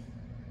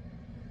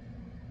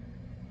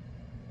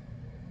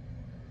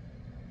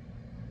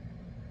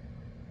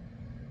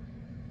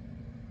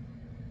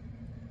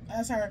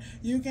 that's her.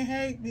 You can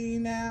hate me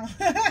now.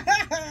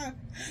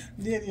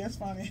 Diddy, that's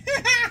funny.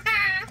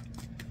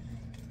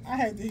 I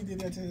hate that he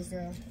did that to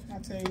himself. I'll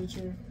tell you the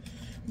truth.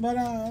 But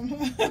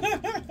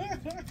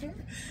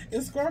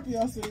it's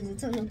Scorpio season.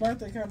 Took his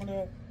birthday coming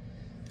up.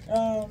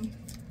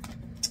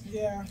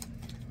 Yeah.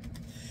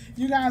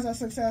 You guys are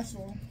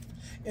successful.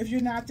 If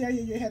you're not there,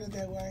 you're headed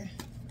that way.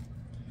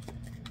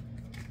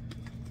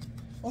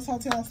 What's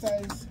hotel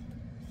stays?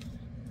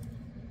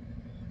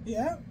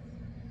 Yep.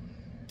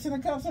 10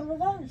 of Cups in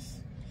reverse.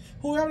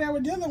 Whoever they were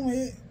dealing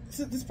with,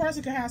 this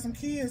person could have some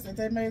kids that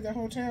they made their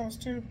hotels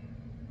too.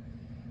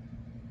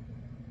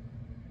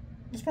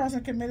 This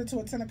person committed to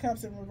a 10 of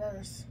Cups in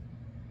reverse.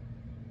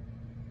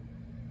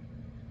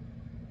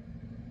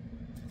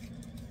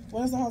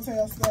 What is the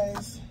hotel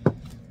stays?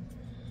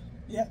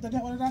 Yep,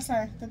 what did I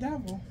say? The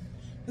devil.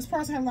 This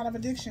person had a lot of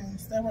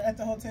addictions. They were at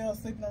the hotel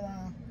sleeping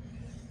around.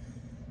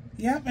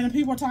 Yep, and the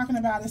people are talking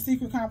about the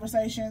secret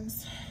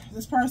conversations.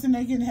 This person,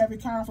 they're getting heavy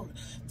karma.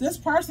 This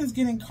person's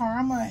getting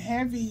karma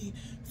heavy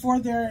for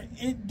their,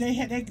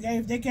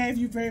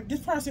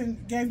 this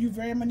person gave you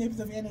very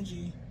manipulative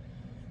energy.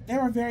 They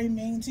were very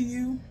mean to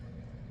you.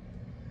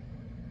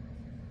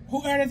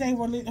 Whoever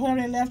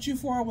they left you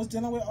for was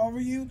dealing with over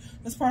you.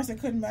 This person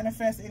couldn't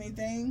manifest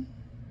anything.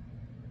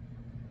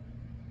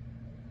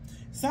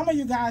 Some of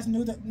you guys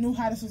knew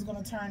how this was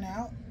going to turn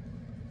out.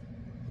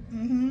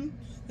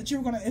 That you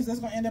were it's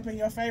going to end up in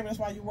your favor. That's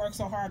why you work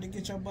so hard to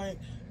get your butt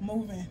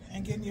moving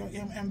and getting your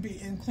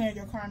and clearing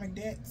your karmic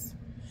debts.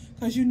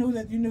 Because you knew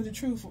the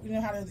truth. You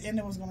knew how the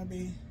ending was going to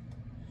be.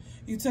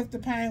 You took the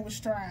pain with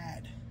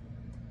stride.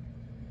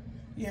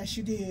 Yes,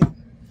 you did.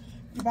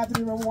 You're about to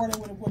be rewarded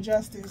with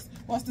justice.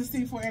 What's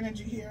deceitful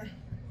energy here?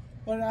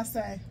 What did I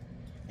say?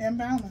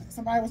 Imbalance.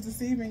 Somebody was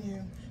deceiving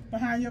you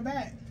behind your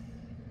back.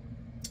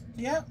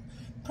 Yep.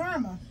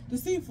 Karma.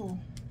 Deceitful.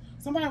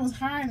 Somebody was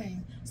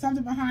hiding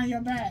something behind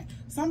your back.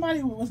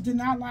 Somebody did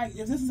not like,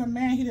 if this is a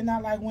man, he did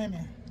not like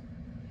women.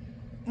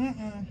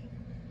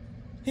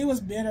 He was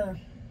bitter.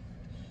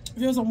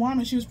 If it was a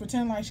woman, she was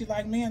pretending like she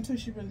liked men too.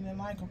 She really didn't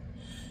like them.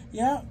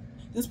 Yep.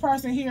 This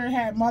person here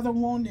had mother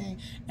wounding,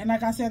 and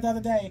like I said the other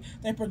day,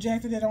 they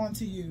projected it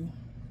onto you.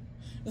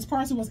 This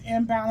person was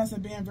imbalanced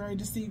and being very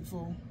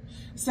deceitful.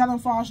 Selling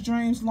false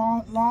dreams,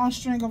 long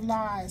string of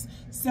lies,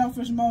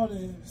 selfish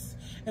motives.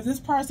 If this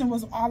person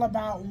was all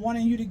about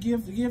wanting you to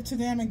give to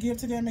them and give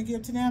to them and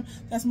give to them,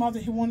 that's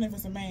mother wounding if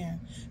it's a man.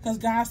 Because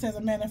God says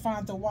a man that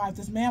finds a wife.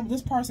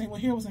 This person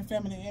here was in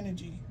feminine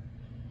energy.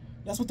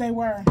 That's what they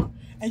were.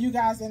 And you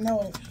guys didn't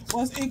know it.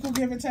 What's equal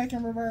give and take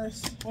in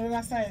reverse? What did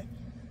I say?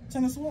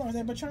 10 of Swords.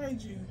 They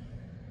betrayed you.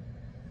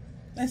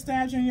 They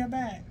stabbed you in your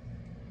back.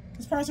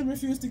 This person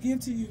refused to give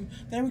to you.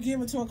 They would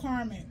give it to a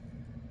karmic.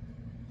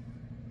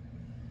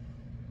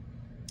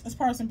 This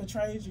person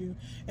betrayed you.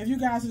 If you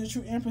guys are the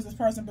true empress, this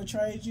person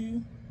betrayed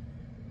you.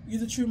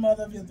 You're the true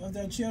mother of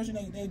their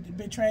children. They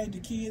betrayed the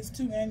kids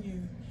too and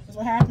you. That's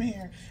what happened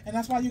here. And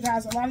that's why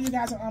a lot of you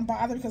guys are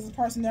unbothered because this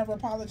person never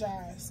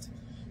apologized.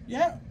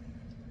 Yep.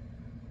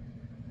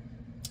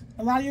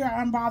 A lot of you are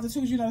unbothered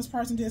too. You know this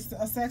person did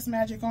a sex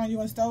magic on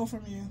you and stole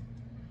from you.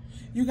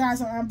 You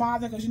guys are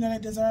unbothered because you know they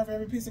deserve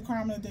every piece of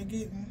karma that they're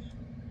getting.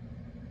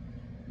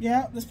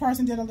 Yep, this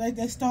person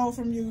they stole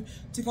from you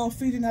to go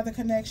feed another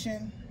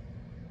connection.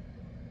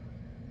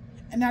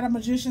 And now the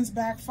magician's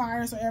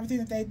backfire, so everything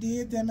that they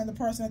did, them and the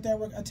person that they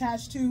were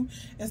attached to,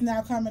 is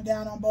now coming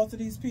down on both of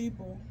these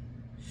people.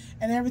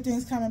 And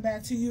everything's coming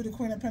back to you, the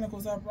Queen of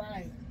Pentacles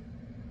upright.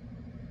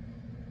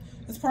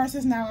 This person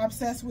is now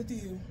obsessed with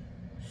you.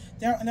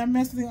 They're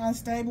mentally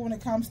unstable when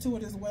it comes to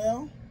it as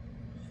well.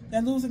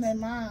 They're losing their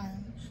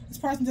mind. This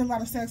person did a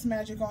lot of sex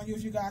magic on you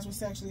if you guys were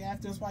sexually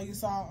active. That's why you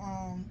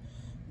saw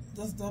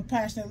the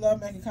passionate love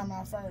making come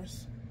out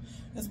first.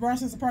 The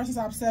person's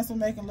obsessed with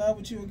making love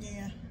with you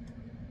again.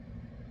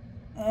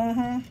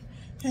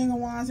 King of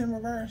Wands in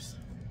reverse.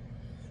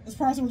 This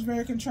person was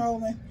very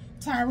controlling.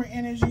 Tyrant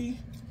energy.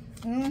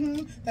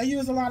 They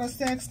use a lot of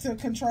sex to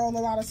control a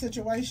lot of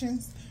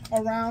situations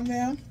around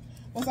them.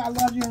 What's I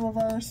love you in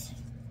reverse?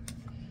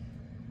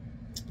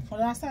 What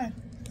did I say?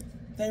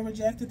 They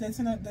rejected their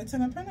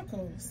 10 of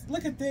Pentacles.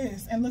 Look at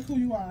this, and look who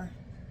you are.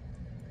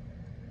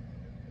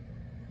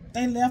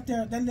 They left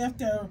their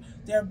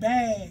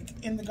bag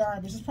in the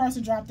garbage. This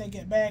person dropped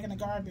their bag in the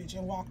garbage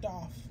and walked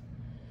off.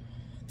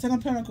 10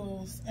 of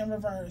Pentacles in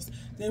reverse.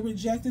 They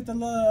rejected the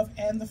love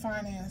and the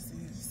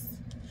finances.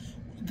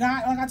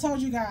 God, like I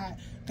told you guys,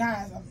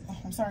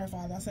 I'm sorry,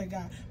 Father, I said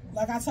God.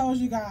 Like I told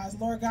you guys,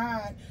 Lord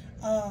God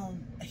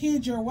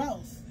hid your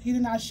wealth. He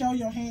did not show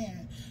your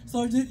hand.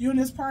 So you and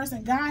this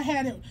person, God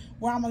had it.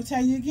 Well, I'm going to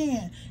tell you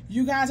again.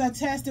 You guys are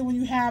tested when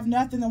you have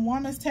nothing. The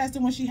woman's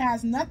tested when she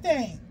has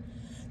nothing.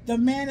 The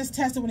man is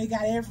tested when he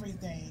got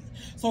everything.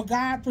 So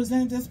God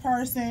presented this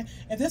person.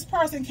 If this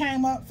person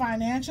came up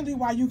financially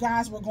while you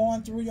guys were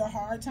going through your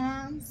hard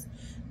times,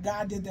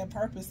 God did that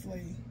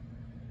purposely.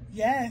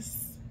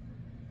 Yes.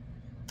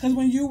 Because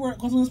when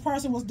this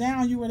person was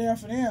down, you were there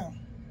for them.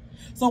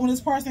 So when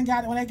this person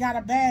when they got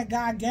a bag,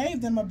 God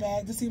gave them a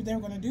bag to see what they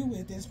were going to do with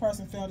it. This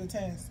person failed the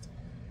test.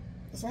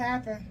 That's what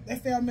happened. They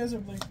failed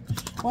miserably.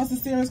 What's the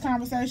serious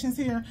conversations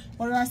here?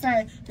 What did I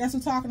say? Guess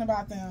who's talking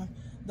about them?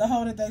 The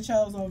hoe that they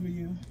chose over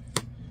you.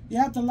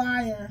 Yep, the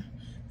liar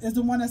is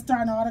the one that's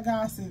starting all the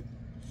gossip.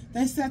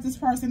 They set this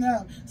person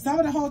up. Some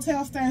of the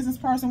hotel stays this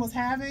person was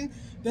having,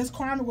 this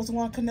karma was the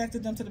one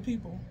connected them to the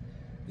people.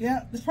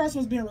 Yep, this person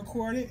was being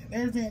recorded.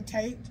 They were being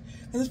taped.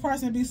 Because this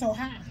person would be so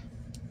high.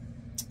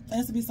 They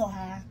used to be so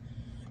high.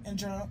 and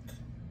drunk.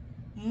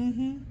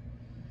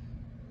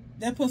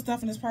 They put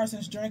stuff in this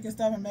person's drink and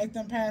stuff and make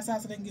them pass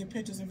out so they can get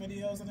pictures and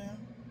videos of them.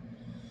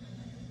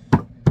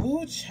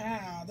 Ooh,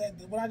 child.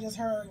 What I just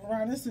heard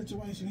around this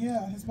situation here,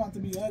 it's about to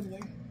be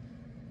ugly.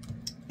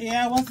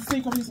 Yeah, what's the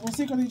secret? Well,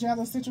 secretly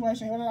jealous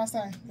situation. What did I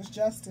say? It's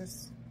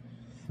justice.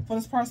 For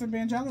this person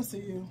being jealous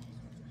of you.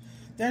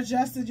 Their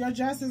justice, your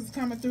justice is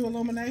coming through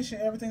illumination.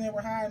 Everything they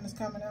were hiding is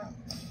coming out.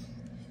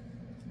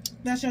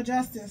 That's your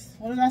justice.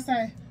 What did I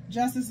say?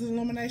 Justice is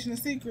illumination of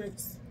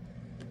secrets.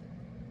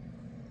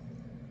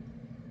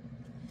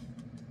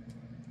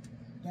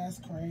 That's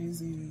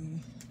crazy.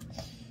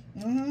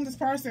 This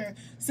person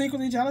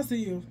secretly jealous of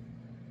you.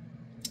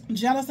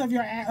 Jealous of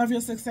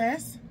your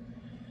success.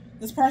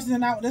 This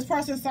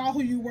person saw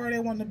who you were. They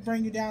wanted to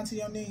bring you down to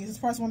your knees. This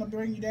person wanted to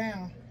bring you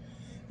down.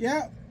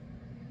 Yep.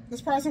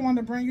 This person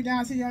wanted to bring you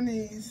down to your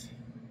knees.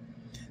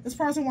 This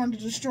person wanted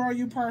to destroy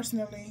you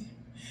personally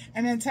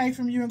and then take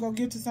from you and go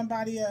give to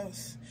somebody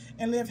else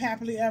and live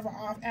happily ever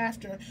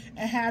after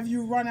and have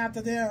you run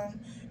after them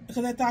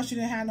because they thought you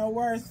didn't have no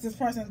worth. This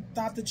person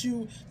thought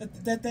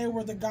that they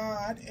were the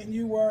god and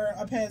you were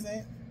a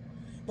peasant,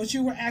 but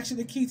you were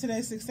actually the key to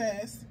their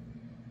success.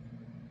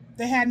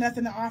 They had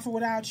nothing to offer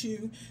without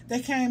you. They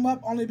came up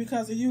only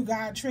because of you.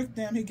 God tricked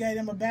them. He gave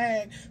them a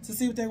bag to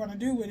see what they were going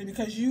to do with it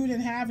because you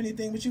didn't have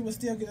anything, but you would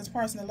still get this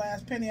person the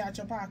last penny out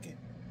your pocket.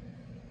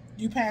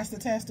 You passed the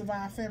test,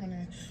 divine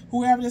feminine.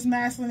 Whoever this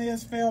masculine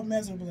is failed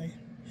miserably.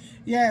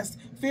 Yes,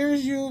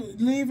 fears you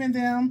leaving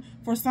them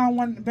for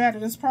someone better.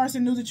 This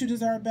person knew that you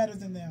deserved better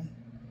than them.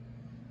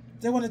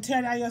 They want to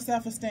tear down your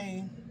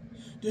self-esteem,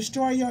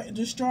 destroy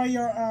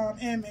your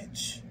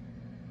image.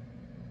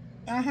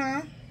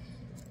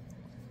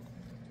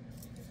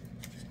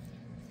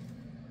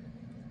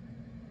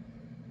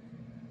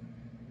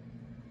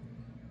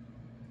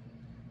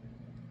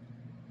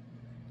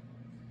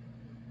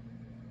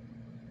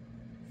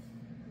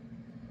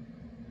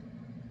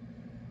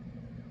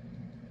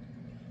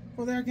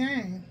 For their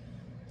gain.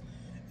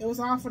 It was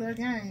all for their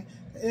gain.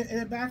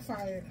 It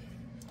backfired.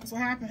 That's what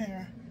happened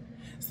here.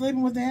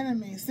 Sleeping with the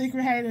enemy.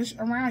 Secret haters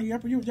around you.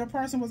 Your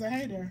person was a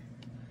hater.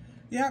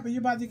 Yep, but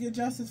you're about to get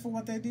justice for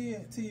what they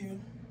did to you.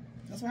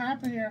 That's what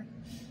happened here.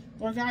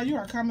 Lord God, you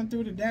are coming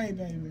through today,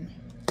 baby.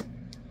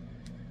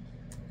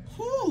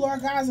 Whew,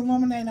 Lord God is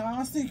illuminating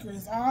all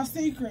secrets. All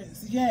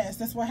secrets. Yes,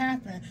 that's what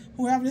happened.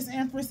 Whoever this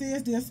Empress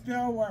is did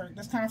spell work.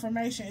 That's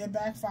confirmation. It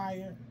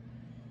backfired.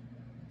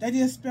 They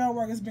did spell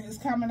work. It's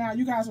coming out.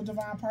 You guys were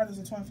divine partners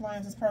of twin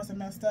flames. This person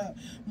messed up.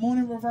 Moon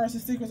in reverse. The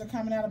secrets are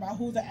coming out about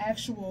who the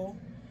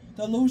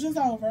illusion's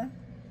over.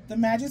 The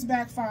magic's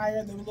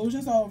backfired. The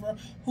illusion's over.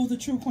 Who the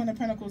true Queen of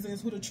Pentacles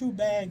is. Who the true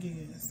bag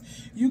is.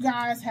 You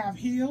guys have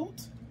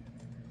healed.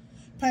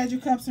 Page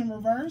of Cups in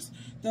reverse.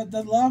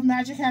 The love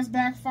magic has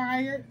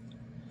backfired.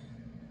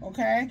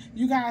 Okay,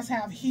 you guys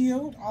have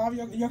healed all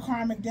of your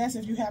karmic debts.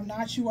 If you have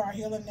not, you are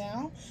healing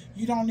now.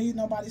 You don't need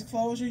nobody's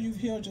closure. You've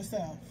healed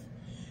yourself.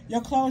 Your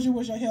closure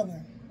was your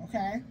healing,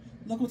 okay?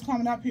 Look what's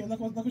coming up here.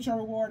 Look what your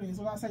reward is.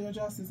 What I say your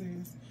justice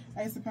is.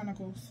 Ace of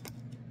Pentacles.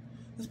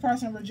 This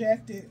person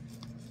rejected.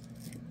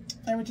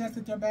 They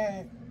rejected their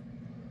bag.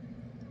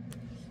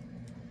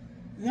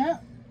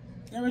 Yep.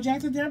 They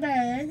rejected their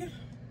bag.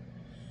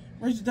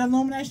 The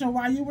illumination of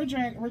why you were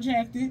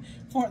rejected.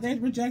 They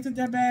rejected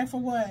their bag for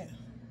what?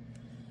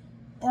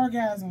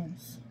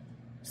 Orgasms.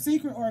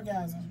 Secret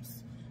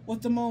orgasms.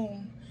 With the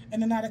moon.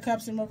 And the Knight of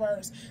Cups in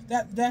reverse.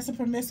 That's a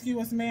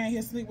promiscuous man.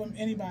 He'll sleep with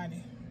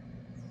anybody.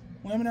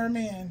 Women or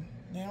men.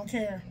 They don't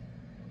care.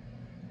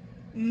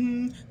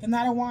 The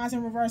Knight of Wands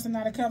in reverse, the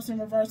Knight of Cups in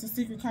reverse, the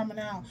secret coming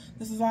out.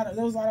 There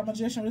was a lot of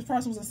magician. This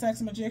person was a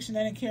sex magician.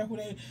 They didn't care who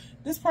they.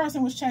 This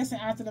person was chasing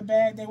after the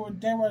bag. They were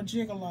a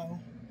gigolo.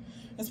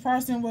 This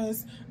person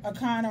was a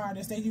con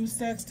artist. They used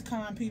sex to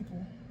con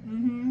people.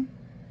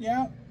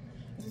 Yep.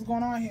 This is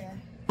going on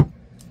here.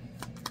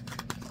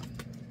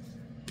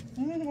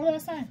 What did I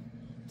say?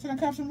 Ten of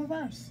Cups in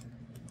reverse.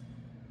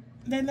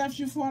 They left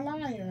you for a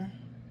liar.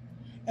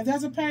 If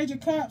there's a Page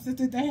of Cups that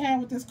they had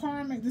with this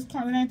karmic, it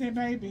ain't their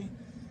baby.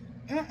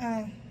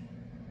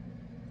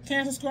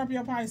 Cancer,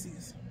 Scorpio,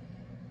 Pisces.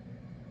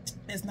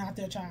 It's not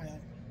their child.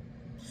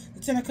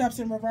 The Ten of Cups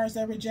in reverse,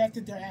 they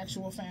rejected their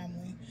actual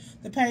family.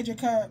 The Page of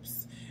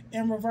Cups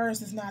in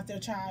reverse is not their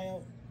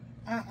child.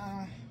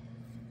 Not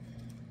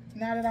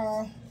at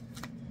all.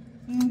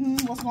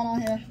 What's going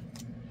on here?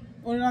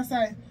 What did I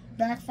say?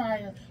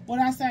 Backfire. What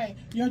did I say?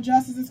 Your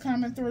justice is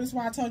coming through. That's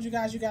why I told you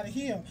guys you got to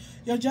heal.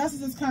 Your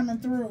justice is coming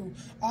through.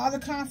 All the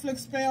conflict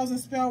spells and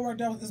spell work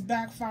that is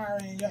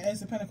backfiring. Your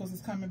Ace of Pentacles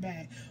is coming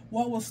back.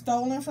 What was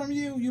stolen from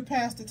you, you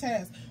passed the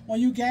test.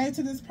 When you gave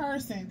to this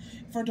person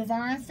for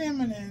divine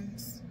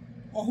feminines,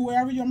 or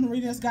whoever you're going to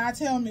read this, God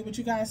tell me, but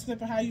you guys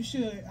flip it how you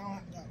should.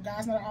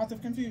 God's not an author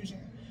of confusion.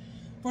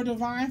 For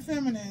divine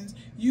feminines,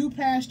 you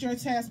passed your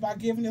test by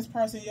giving this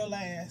person your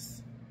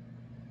last.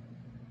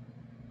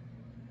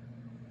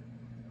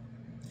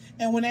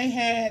 And when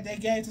they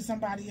gave to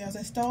somebody else.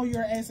 They stole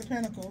your Ace of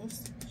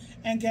Pentacles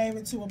and gave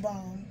it to a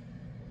bum.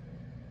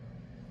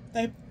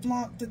 They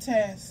flunked the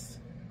test.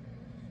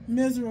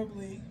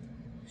 miserably.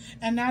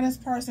 And now this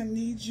person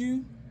needs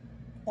you,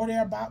 or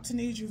they're about to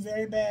need you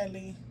very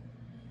badly.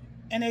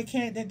 And they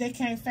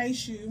can't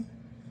face you.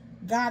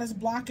 God is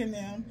blocking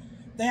them.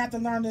 They have to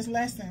learn this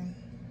lesson.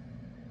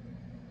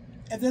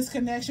 If this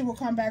connection will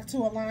come back to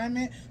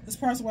alignment, this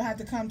person will have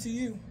to come to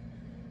you.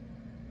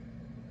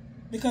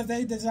 Because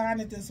they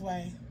designed it this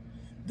way.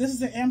 This is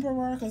the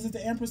Emperor, because if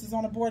the Empress is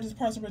on the board, this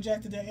person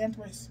rejected their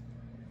Empress.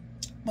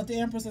 But the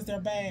Empress is their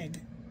bag.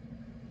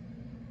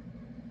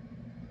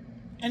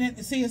 And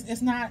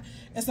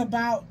it's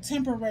about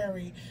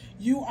temporary.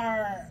 You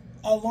are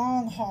a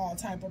long haul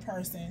type of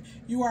person.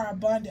 You are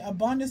abundant.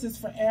 Abundance is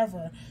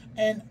forever.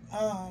 And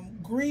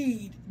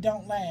greed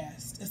don't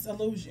last. It's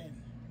illusion.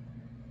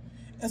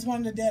 It's one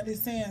of the deadly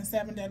sins,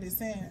 7 deadly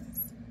sins.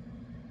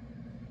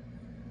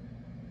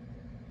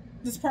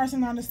 This person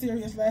learned a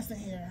serious lesson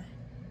here.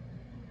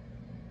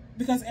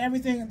 Because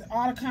everything,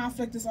 all the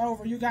conflict is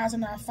over. You guys are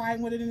not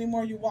fighting with it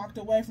anymore. You walked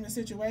away from the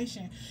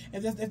situation.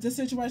 If this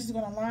situation is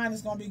going to align,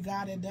 it's going to be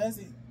God that does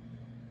it.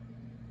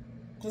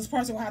 Because this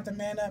person will have to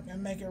man up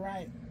and make it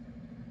right.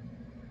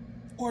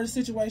 Or the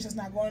situation is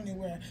not going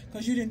anywhere.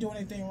 Because you didn't do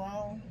anything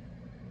wrong.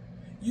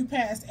 You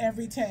passed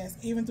every test.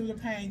 Even through the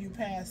pain, you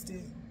passed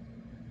it.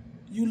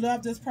 You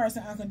loved this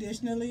person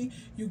unconditionally.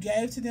 You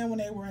gave to them when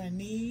they were in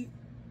need.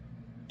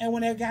 And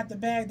when they got the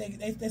bag,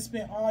 they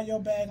spent all your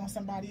bag on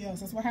somebody else.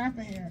 That's what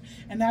happened here.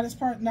 And now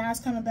now it's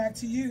coming back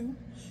to you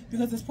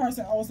because this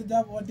person owes the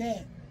double of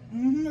debt.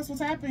 That's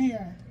what's happening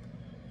here.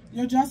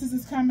 Your justice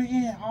is coming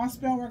in. All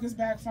spell work is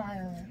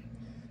backfiring.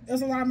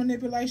 There's a lot of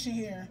manipulation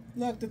here.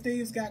 Look, the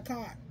thieves got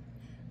caught.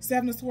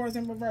 7 of Swords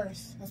in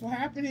reverse. That's what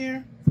happened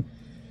here.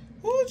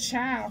 Ooh,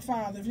 child,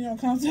 Father, if you don't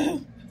come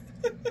to.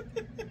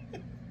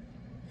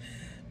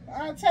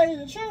 I'll tell you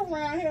the truth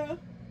around here.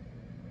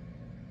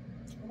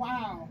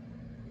 Wow.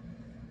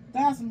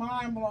 That's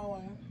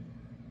mind-blowing.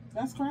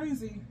 That's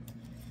crazy.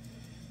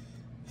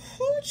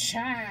 Ooh,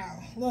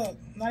 child. Look,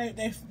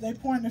 they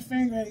pointing the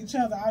finger at each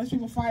other. All these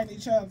people fighting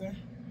each other.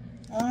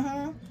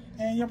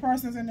 And your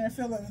person's in their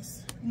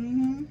feelings.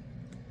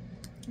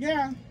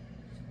 Yeah.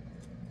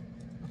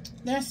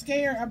 They're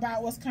scared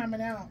about what's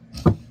coming out.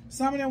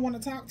 Some of them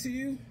want to talk to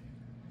you.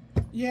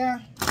 Yeah.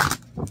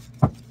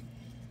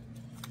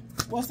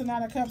 What's the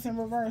Nine of Cups in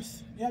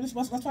reverse? Yeah, that's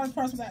why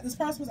this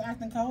person was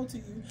acting cold to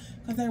you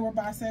because they were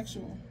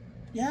bisexual.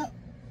 Yep.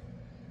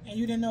 And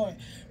you didn't know it.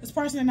 This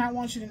person did not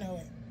want you to know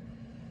it.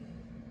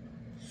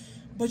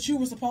 But you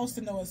were supposed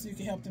to know it so you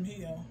could help them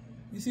heal.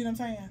 You see what I'm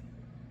saying?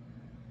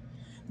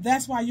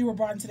 That's why you were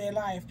brought into their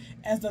life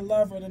as the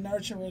lover, the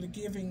nurturer, the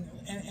giving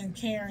and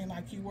caring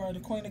like you were. The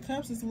Queen of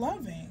Cups is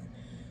loving.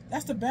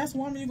 That's the best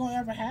woman you're going to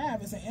ever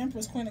have is an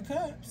Empress, Queen of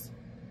Cups.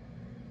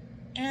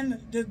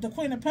 And the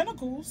Queen of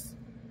Pentacles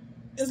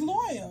is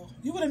loyal.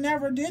 You would have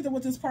never did it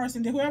with this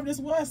person. Whoever this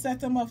was set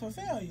them up for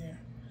failure.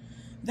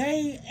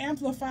 They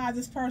amplified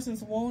this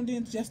person's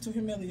wounding just to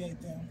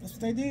humiliate them. That's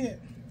what they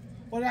did.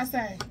 What did I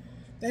say?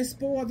 They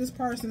spoiled this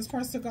person. This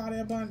person took all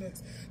their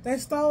abundance.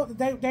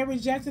 They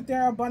rejected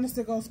their abundance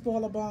to go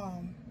spoil a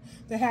bomb.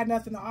 They had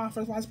nothing to offer.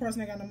 That's why this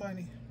person ain't got no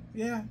money.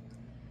 Yeah.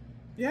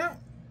 Yeah.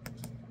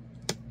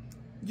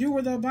 You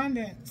were the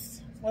abundance.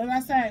 What did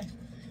I say?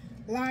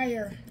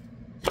 Liar.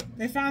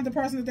 They found the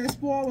person that they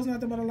spoiled was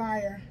nothing but a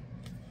liar.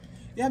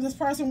 Yep, this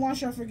person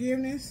wants your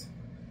forgiveness.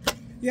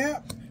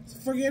 Yep,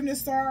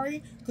 forgiveness,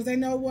 sorry. Because they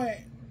know what?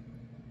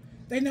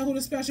 They know who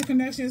the special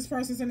connection is. This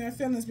person's in their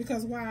feelings.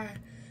 Because why?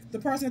 The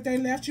person that they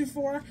left you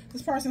for,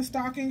 this person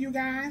stalking you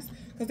guys,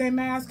 because their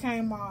mask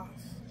came off.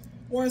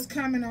 Or it's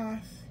coming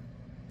off.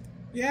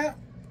 Yep.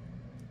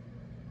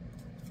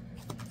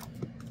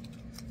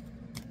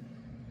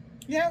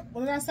 Yep,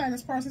 what did I say?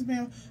 This person's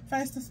being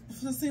faced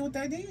to see what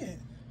they did.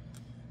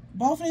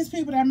 Both of these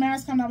people, that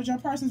mask coming up, but your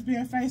person's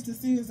being faced to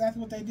see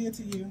exactly what they did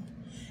to you.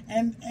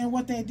 And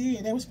what they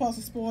did. They were supposed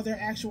to spoil their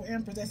actual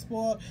Empress. They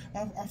spoiled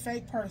a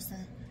fake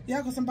person. Yeah,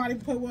 because somebody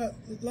put what?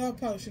 Love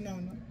potion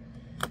on them.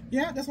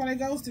 Yeah, that's why they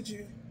ghosted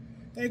you.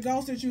 They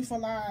ghosted you for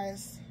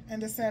lies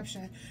and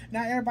deception.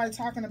 Now everybody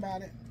talking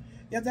about it.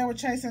 Yet they were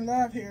chasing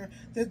love here.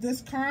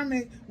 This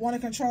karmic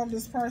wanted control of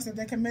this person.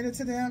 They committed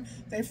to them.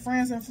 Their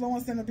friends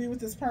influenced them to be with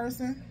this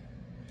person.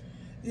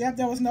 Yep,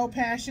 there was no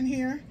passion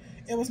here.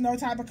 It was no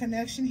type of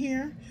connection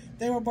here.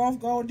 They were both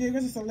gold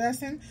diggers. It's a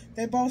lesson.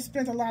 They both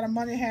spent a lot of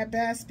money, had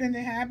bad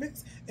spending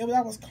habits.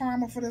 That was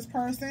karma for this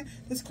person.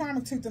 This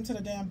karma took them to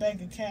the damn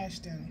bank and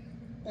cashed in.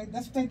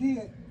 That's what they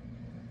did.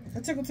 They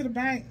took them to the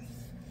bank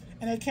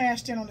and they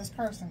cashed in on this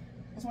person.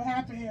 That's what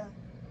happened here.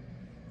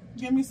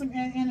 Give me some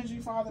energy,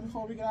 Father,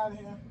 before we get out of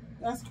here.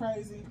 That's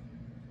crazy.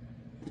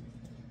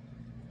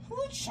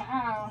 Ooh,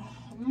 child.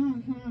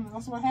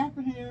 That's what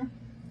happened here.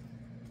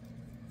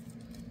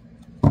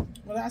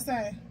 What did I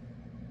say?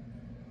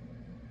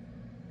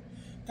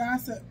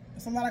 Gossip.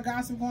 There's a lot of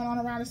gossip going on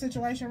around the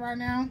situation right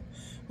now.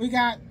 We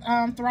got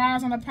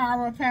thrives on the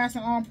power of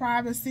passing on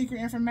private,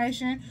 secret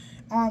information.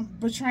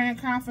 Betraying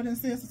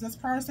confidences. If this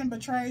person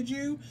betrayed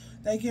you,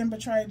 they getting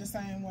betrayed the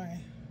same way.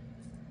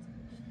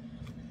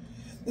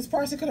 This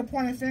person could have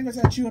pointed fingers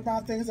at you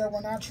about things that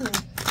were not true.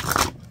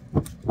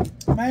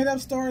 Made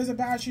up stories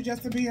about you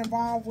just to be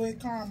involved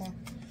with karma.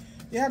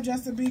 Yep,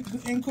 just to be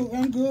in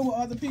good with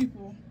other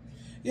people.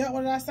 Yep,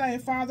 what did I say?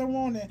 Father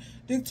wounded.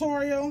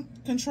 Dictatorial,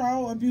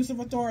 control,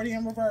 abusive authority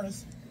in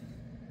reverse.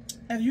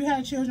 And you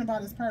had children by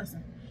this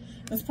person.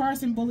 This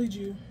person bullied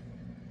you.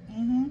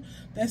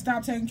 They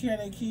stopped taking care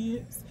of their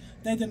kids.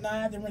 They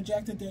denied and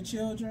rejected their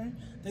children.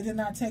 They did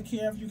not take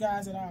care of you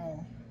guys at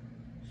all.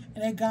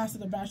 And they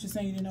gossiped about you,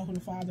 saying you didn't know who the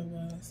father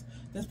was.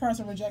 This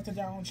person rejected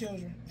their own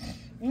children.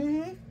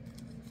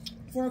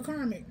 For a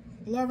karmic.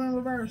 Love in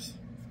reverse.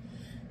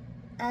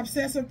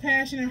 Obsessive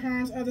passion and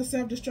harms other,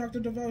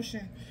 self-destructive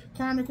devotion.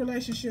 Karmic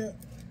relationship.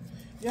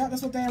 Yep,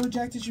 that's what they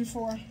rejected you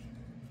for.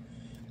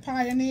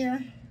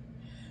 Pioneer.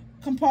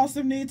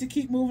 Compulsive need to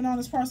keep moving on.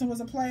 This person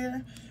was a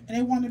player, and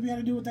they wanted to be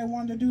able to do what they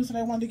wanted to do, so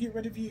they wanted to get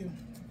rid of you.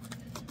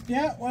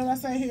 Yep, what did I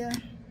say here?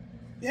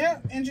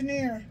 Yep,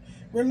 engineer.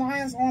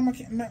 Reliance on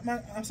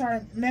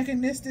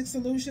mechanistic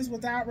solutions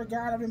without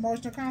regard of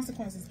emotional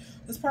consequences.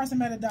 This person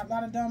made a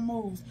lot of dumb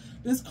moves.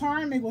 This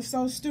karmic was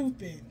so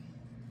stupid.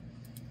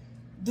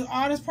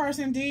 All this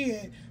person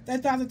did, they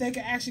thought that they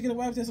could actually get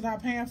away with this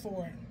without paying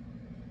for it.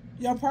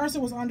 Your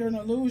person was under an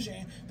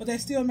illusion, but they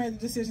still made the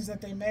decisions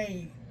that they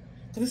made.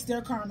 Because it's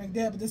their karmic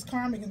debt, but this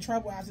karmic in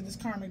trouble after this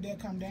karmic debt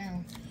come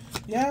down.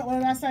 Yeah, what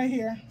did I say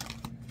here?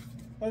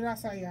 What did I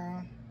say,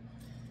 y'all?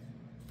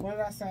 What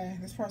did I say?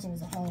 This person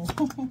was a hoe.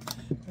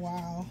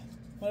 Wow.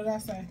 What did I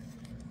say?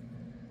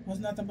 Was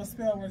nothing but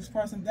spell words. This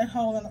person, their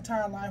whole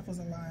entire life was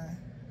a lie.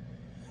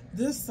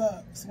 This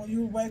sucks. When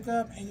you wake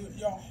up and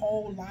your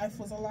whole life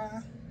was a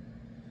lie.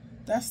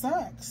 That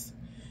sucks.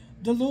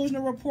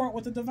 Delusional report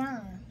with the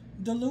divine.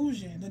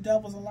 Delusion. The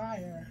devil's a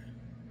liar.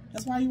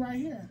 That's why you're right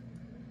here.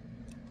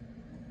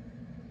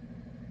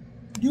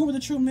 You were the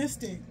true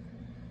mystic.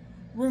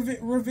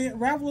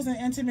 Revels in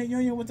intimate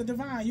union with the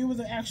divine. You were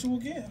the actual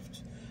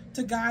gift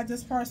to guide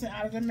this person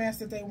out of the mess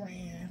that they were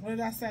in. What did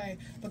I say?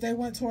 But they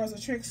went towards a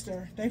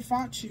trickster. They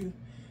fought you.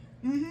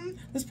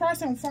 This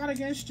person fought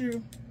against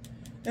you.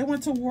 They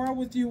went to war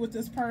with you with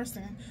this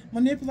person.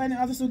 Manipulating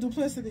others through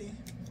duplicity.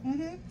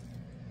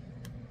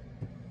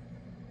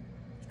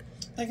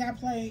 They got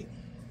played.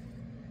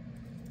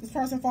 This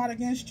person fought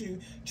against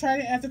you.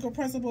 Trading ethical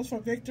principles for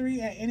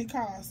victory at any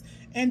cost.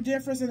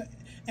 Indifference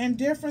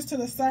to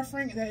the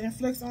suffering that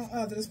inflicts on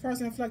others. This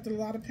person inflicted a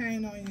lot of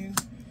pain on you.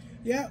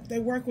 Yep, they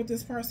worked with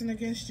this person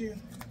against you.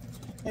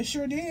 They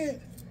sure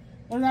did.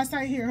 What did I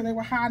say here? They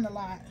were hiding a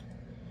lot.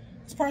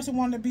 This person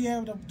wanted to be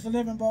able to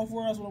live in both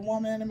worlds with a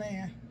woman and a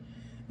man.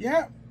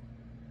 Yep.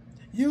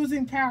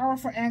 Using power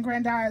for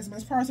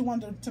aggrandizement. This person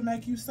wanted to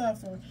make you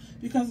suffer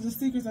because of the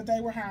secrets that they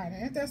were hiding.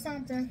 Ain't that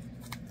something?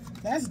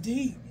 That's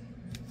deep.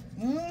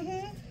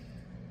 And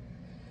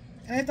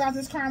they thought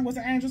this karma was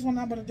an angel's one,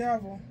 not but a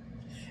devil.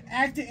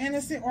 Acting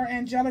innocent or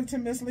angelic to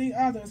mislead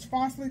others.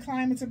 Falsely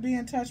claiming to be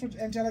in touch with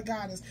angelic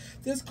goddess.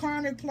 This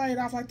karmic played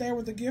off like they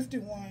were the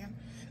gifted one.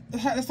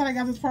 That's how they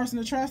got this person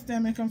to trust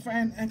them and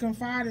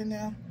confide in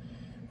them.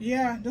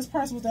 Yeah, this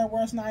person was their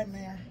worst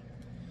nightmare.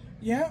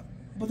 Yep,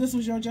 but this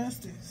was your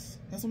justice.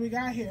 That's what we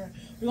got here.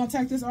 We're going to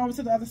take this over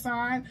to the other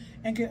side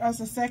and get us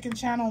a second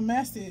channel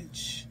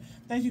message.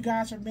 Thank you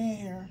guys for being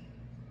here.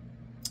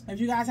 If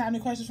you guys have any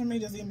questions for me,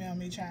 just email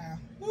me, child.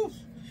 Woo.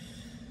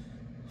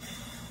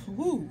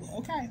 Woo.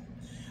 Okay.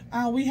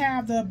 We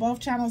have both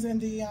channels in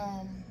the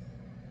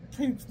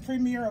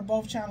premiere of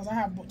both channels. I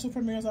have 2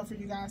 premieres up for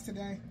you guys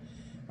today.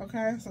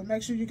 Okay, so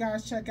make sure you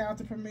guys check out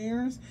the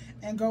premieres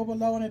and go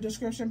below in the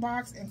description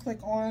box and click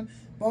on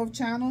both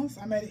channels.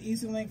 I made an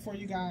easy link for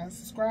you guys.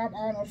 Subscribe,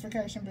 all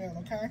notification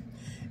bell, okay?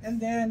 And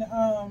then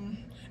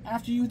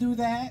after you do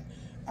that,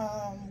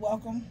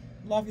 welcome.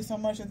 Love you so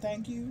much and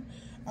thank you.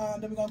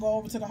 Then we're going to go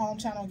over to the home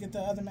channel and get the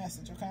other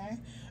message, okay?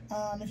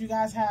 If you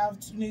guys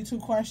need 2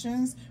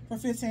 questions for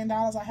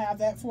 $15, I have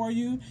that for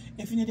you.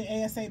 If you need an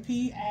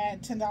ASAP,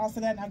 add $10 to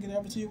that and I'll get it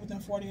over to you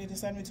within 48 to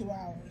 72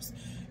 hours.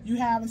 You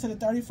have until the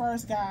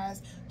 31st,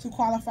 guys, to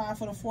qualify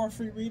for the 4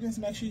 free readings.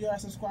 Make sure you are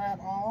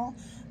subscribed all,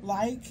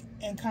 like,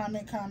 and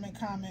comment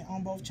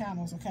on both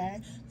channels,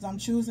 okay? Because I'm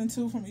choosing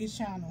 2 from each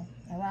channel,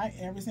 all right,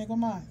 every single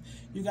month.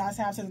 You guys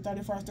have to the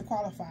 31st to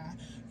qualify.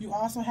 You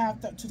also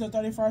have to the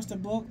 31st to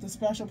book the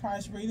special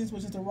price readings,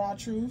 which is the raw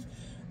truth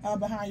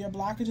behind your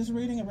blockages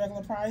reading. A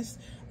regular price,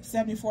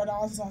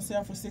 $74 is on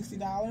sale for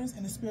 $60.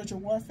 And the spiritual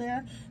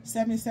warfare,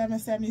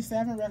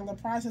 $77.77. Regular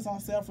price is on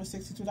sale for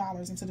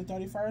 $62 until the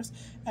 31st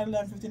at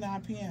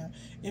 11:59 p.m.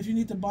 If you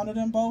need to bundle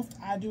them both,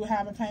 I do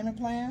have a payment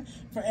plan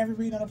for every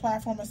reading on the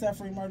platform except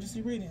for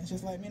emergency readings.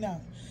 Just let me know.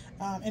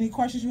 Any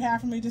questions you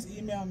have for me, just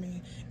email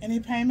me.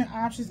 Any payment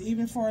options,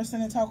 even for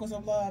sending tokens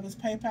of love, is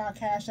PayPal,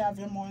 Cash App,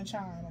 Venmo, and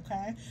Chime,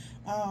 okay?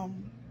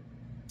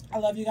 I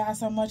love you guys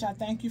so much. I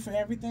thank you for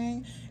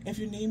everything. If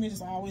you need me,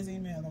 just always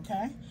email,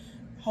 okay?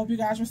 Hope you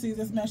guys receive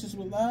this message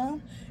with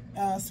love.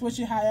 Switch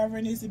it however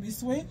it needs to be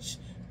switched.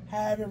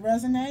 However it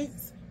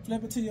resonates.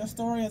 Flip it to your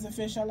story as it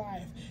fits your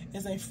life.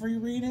 It's a free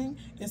reading.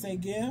 It's a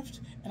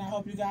gift. And I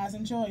hope you guys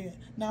enjoy it.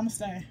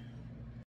 Namaste.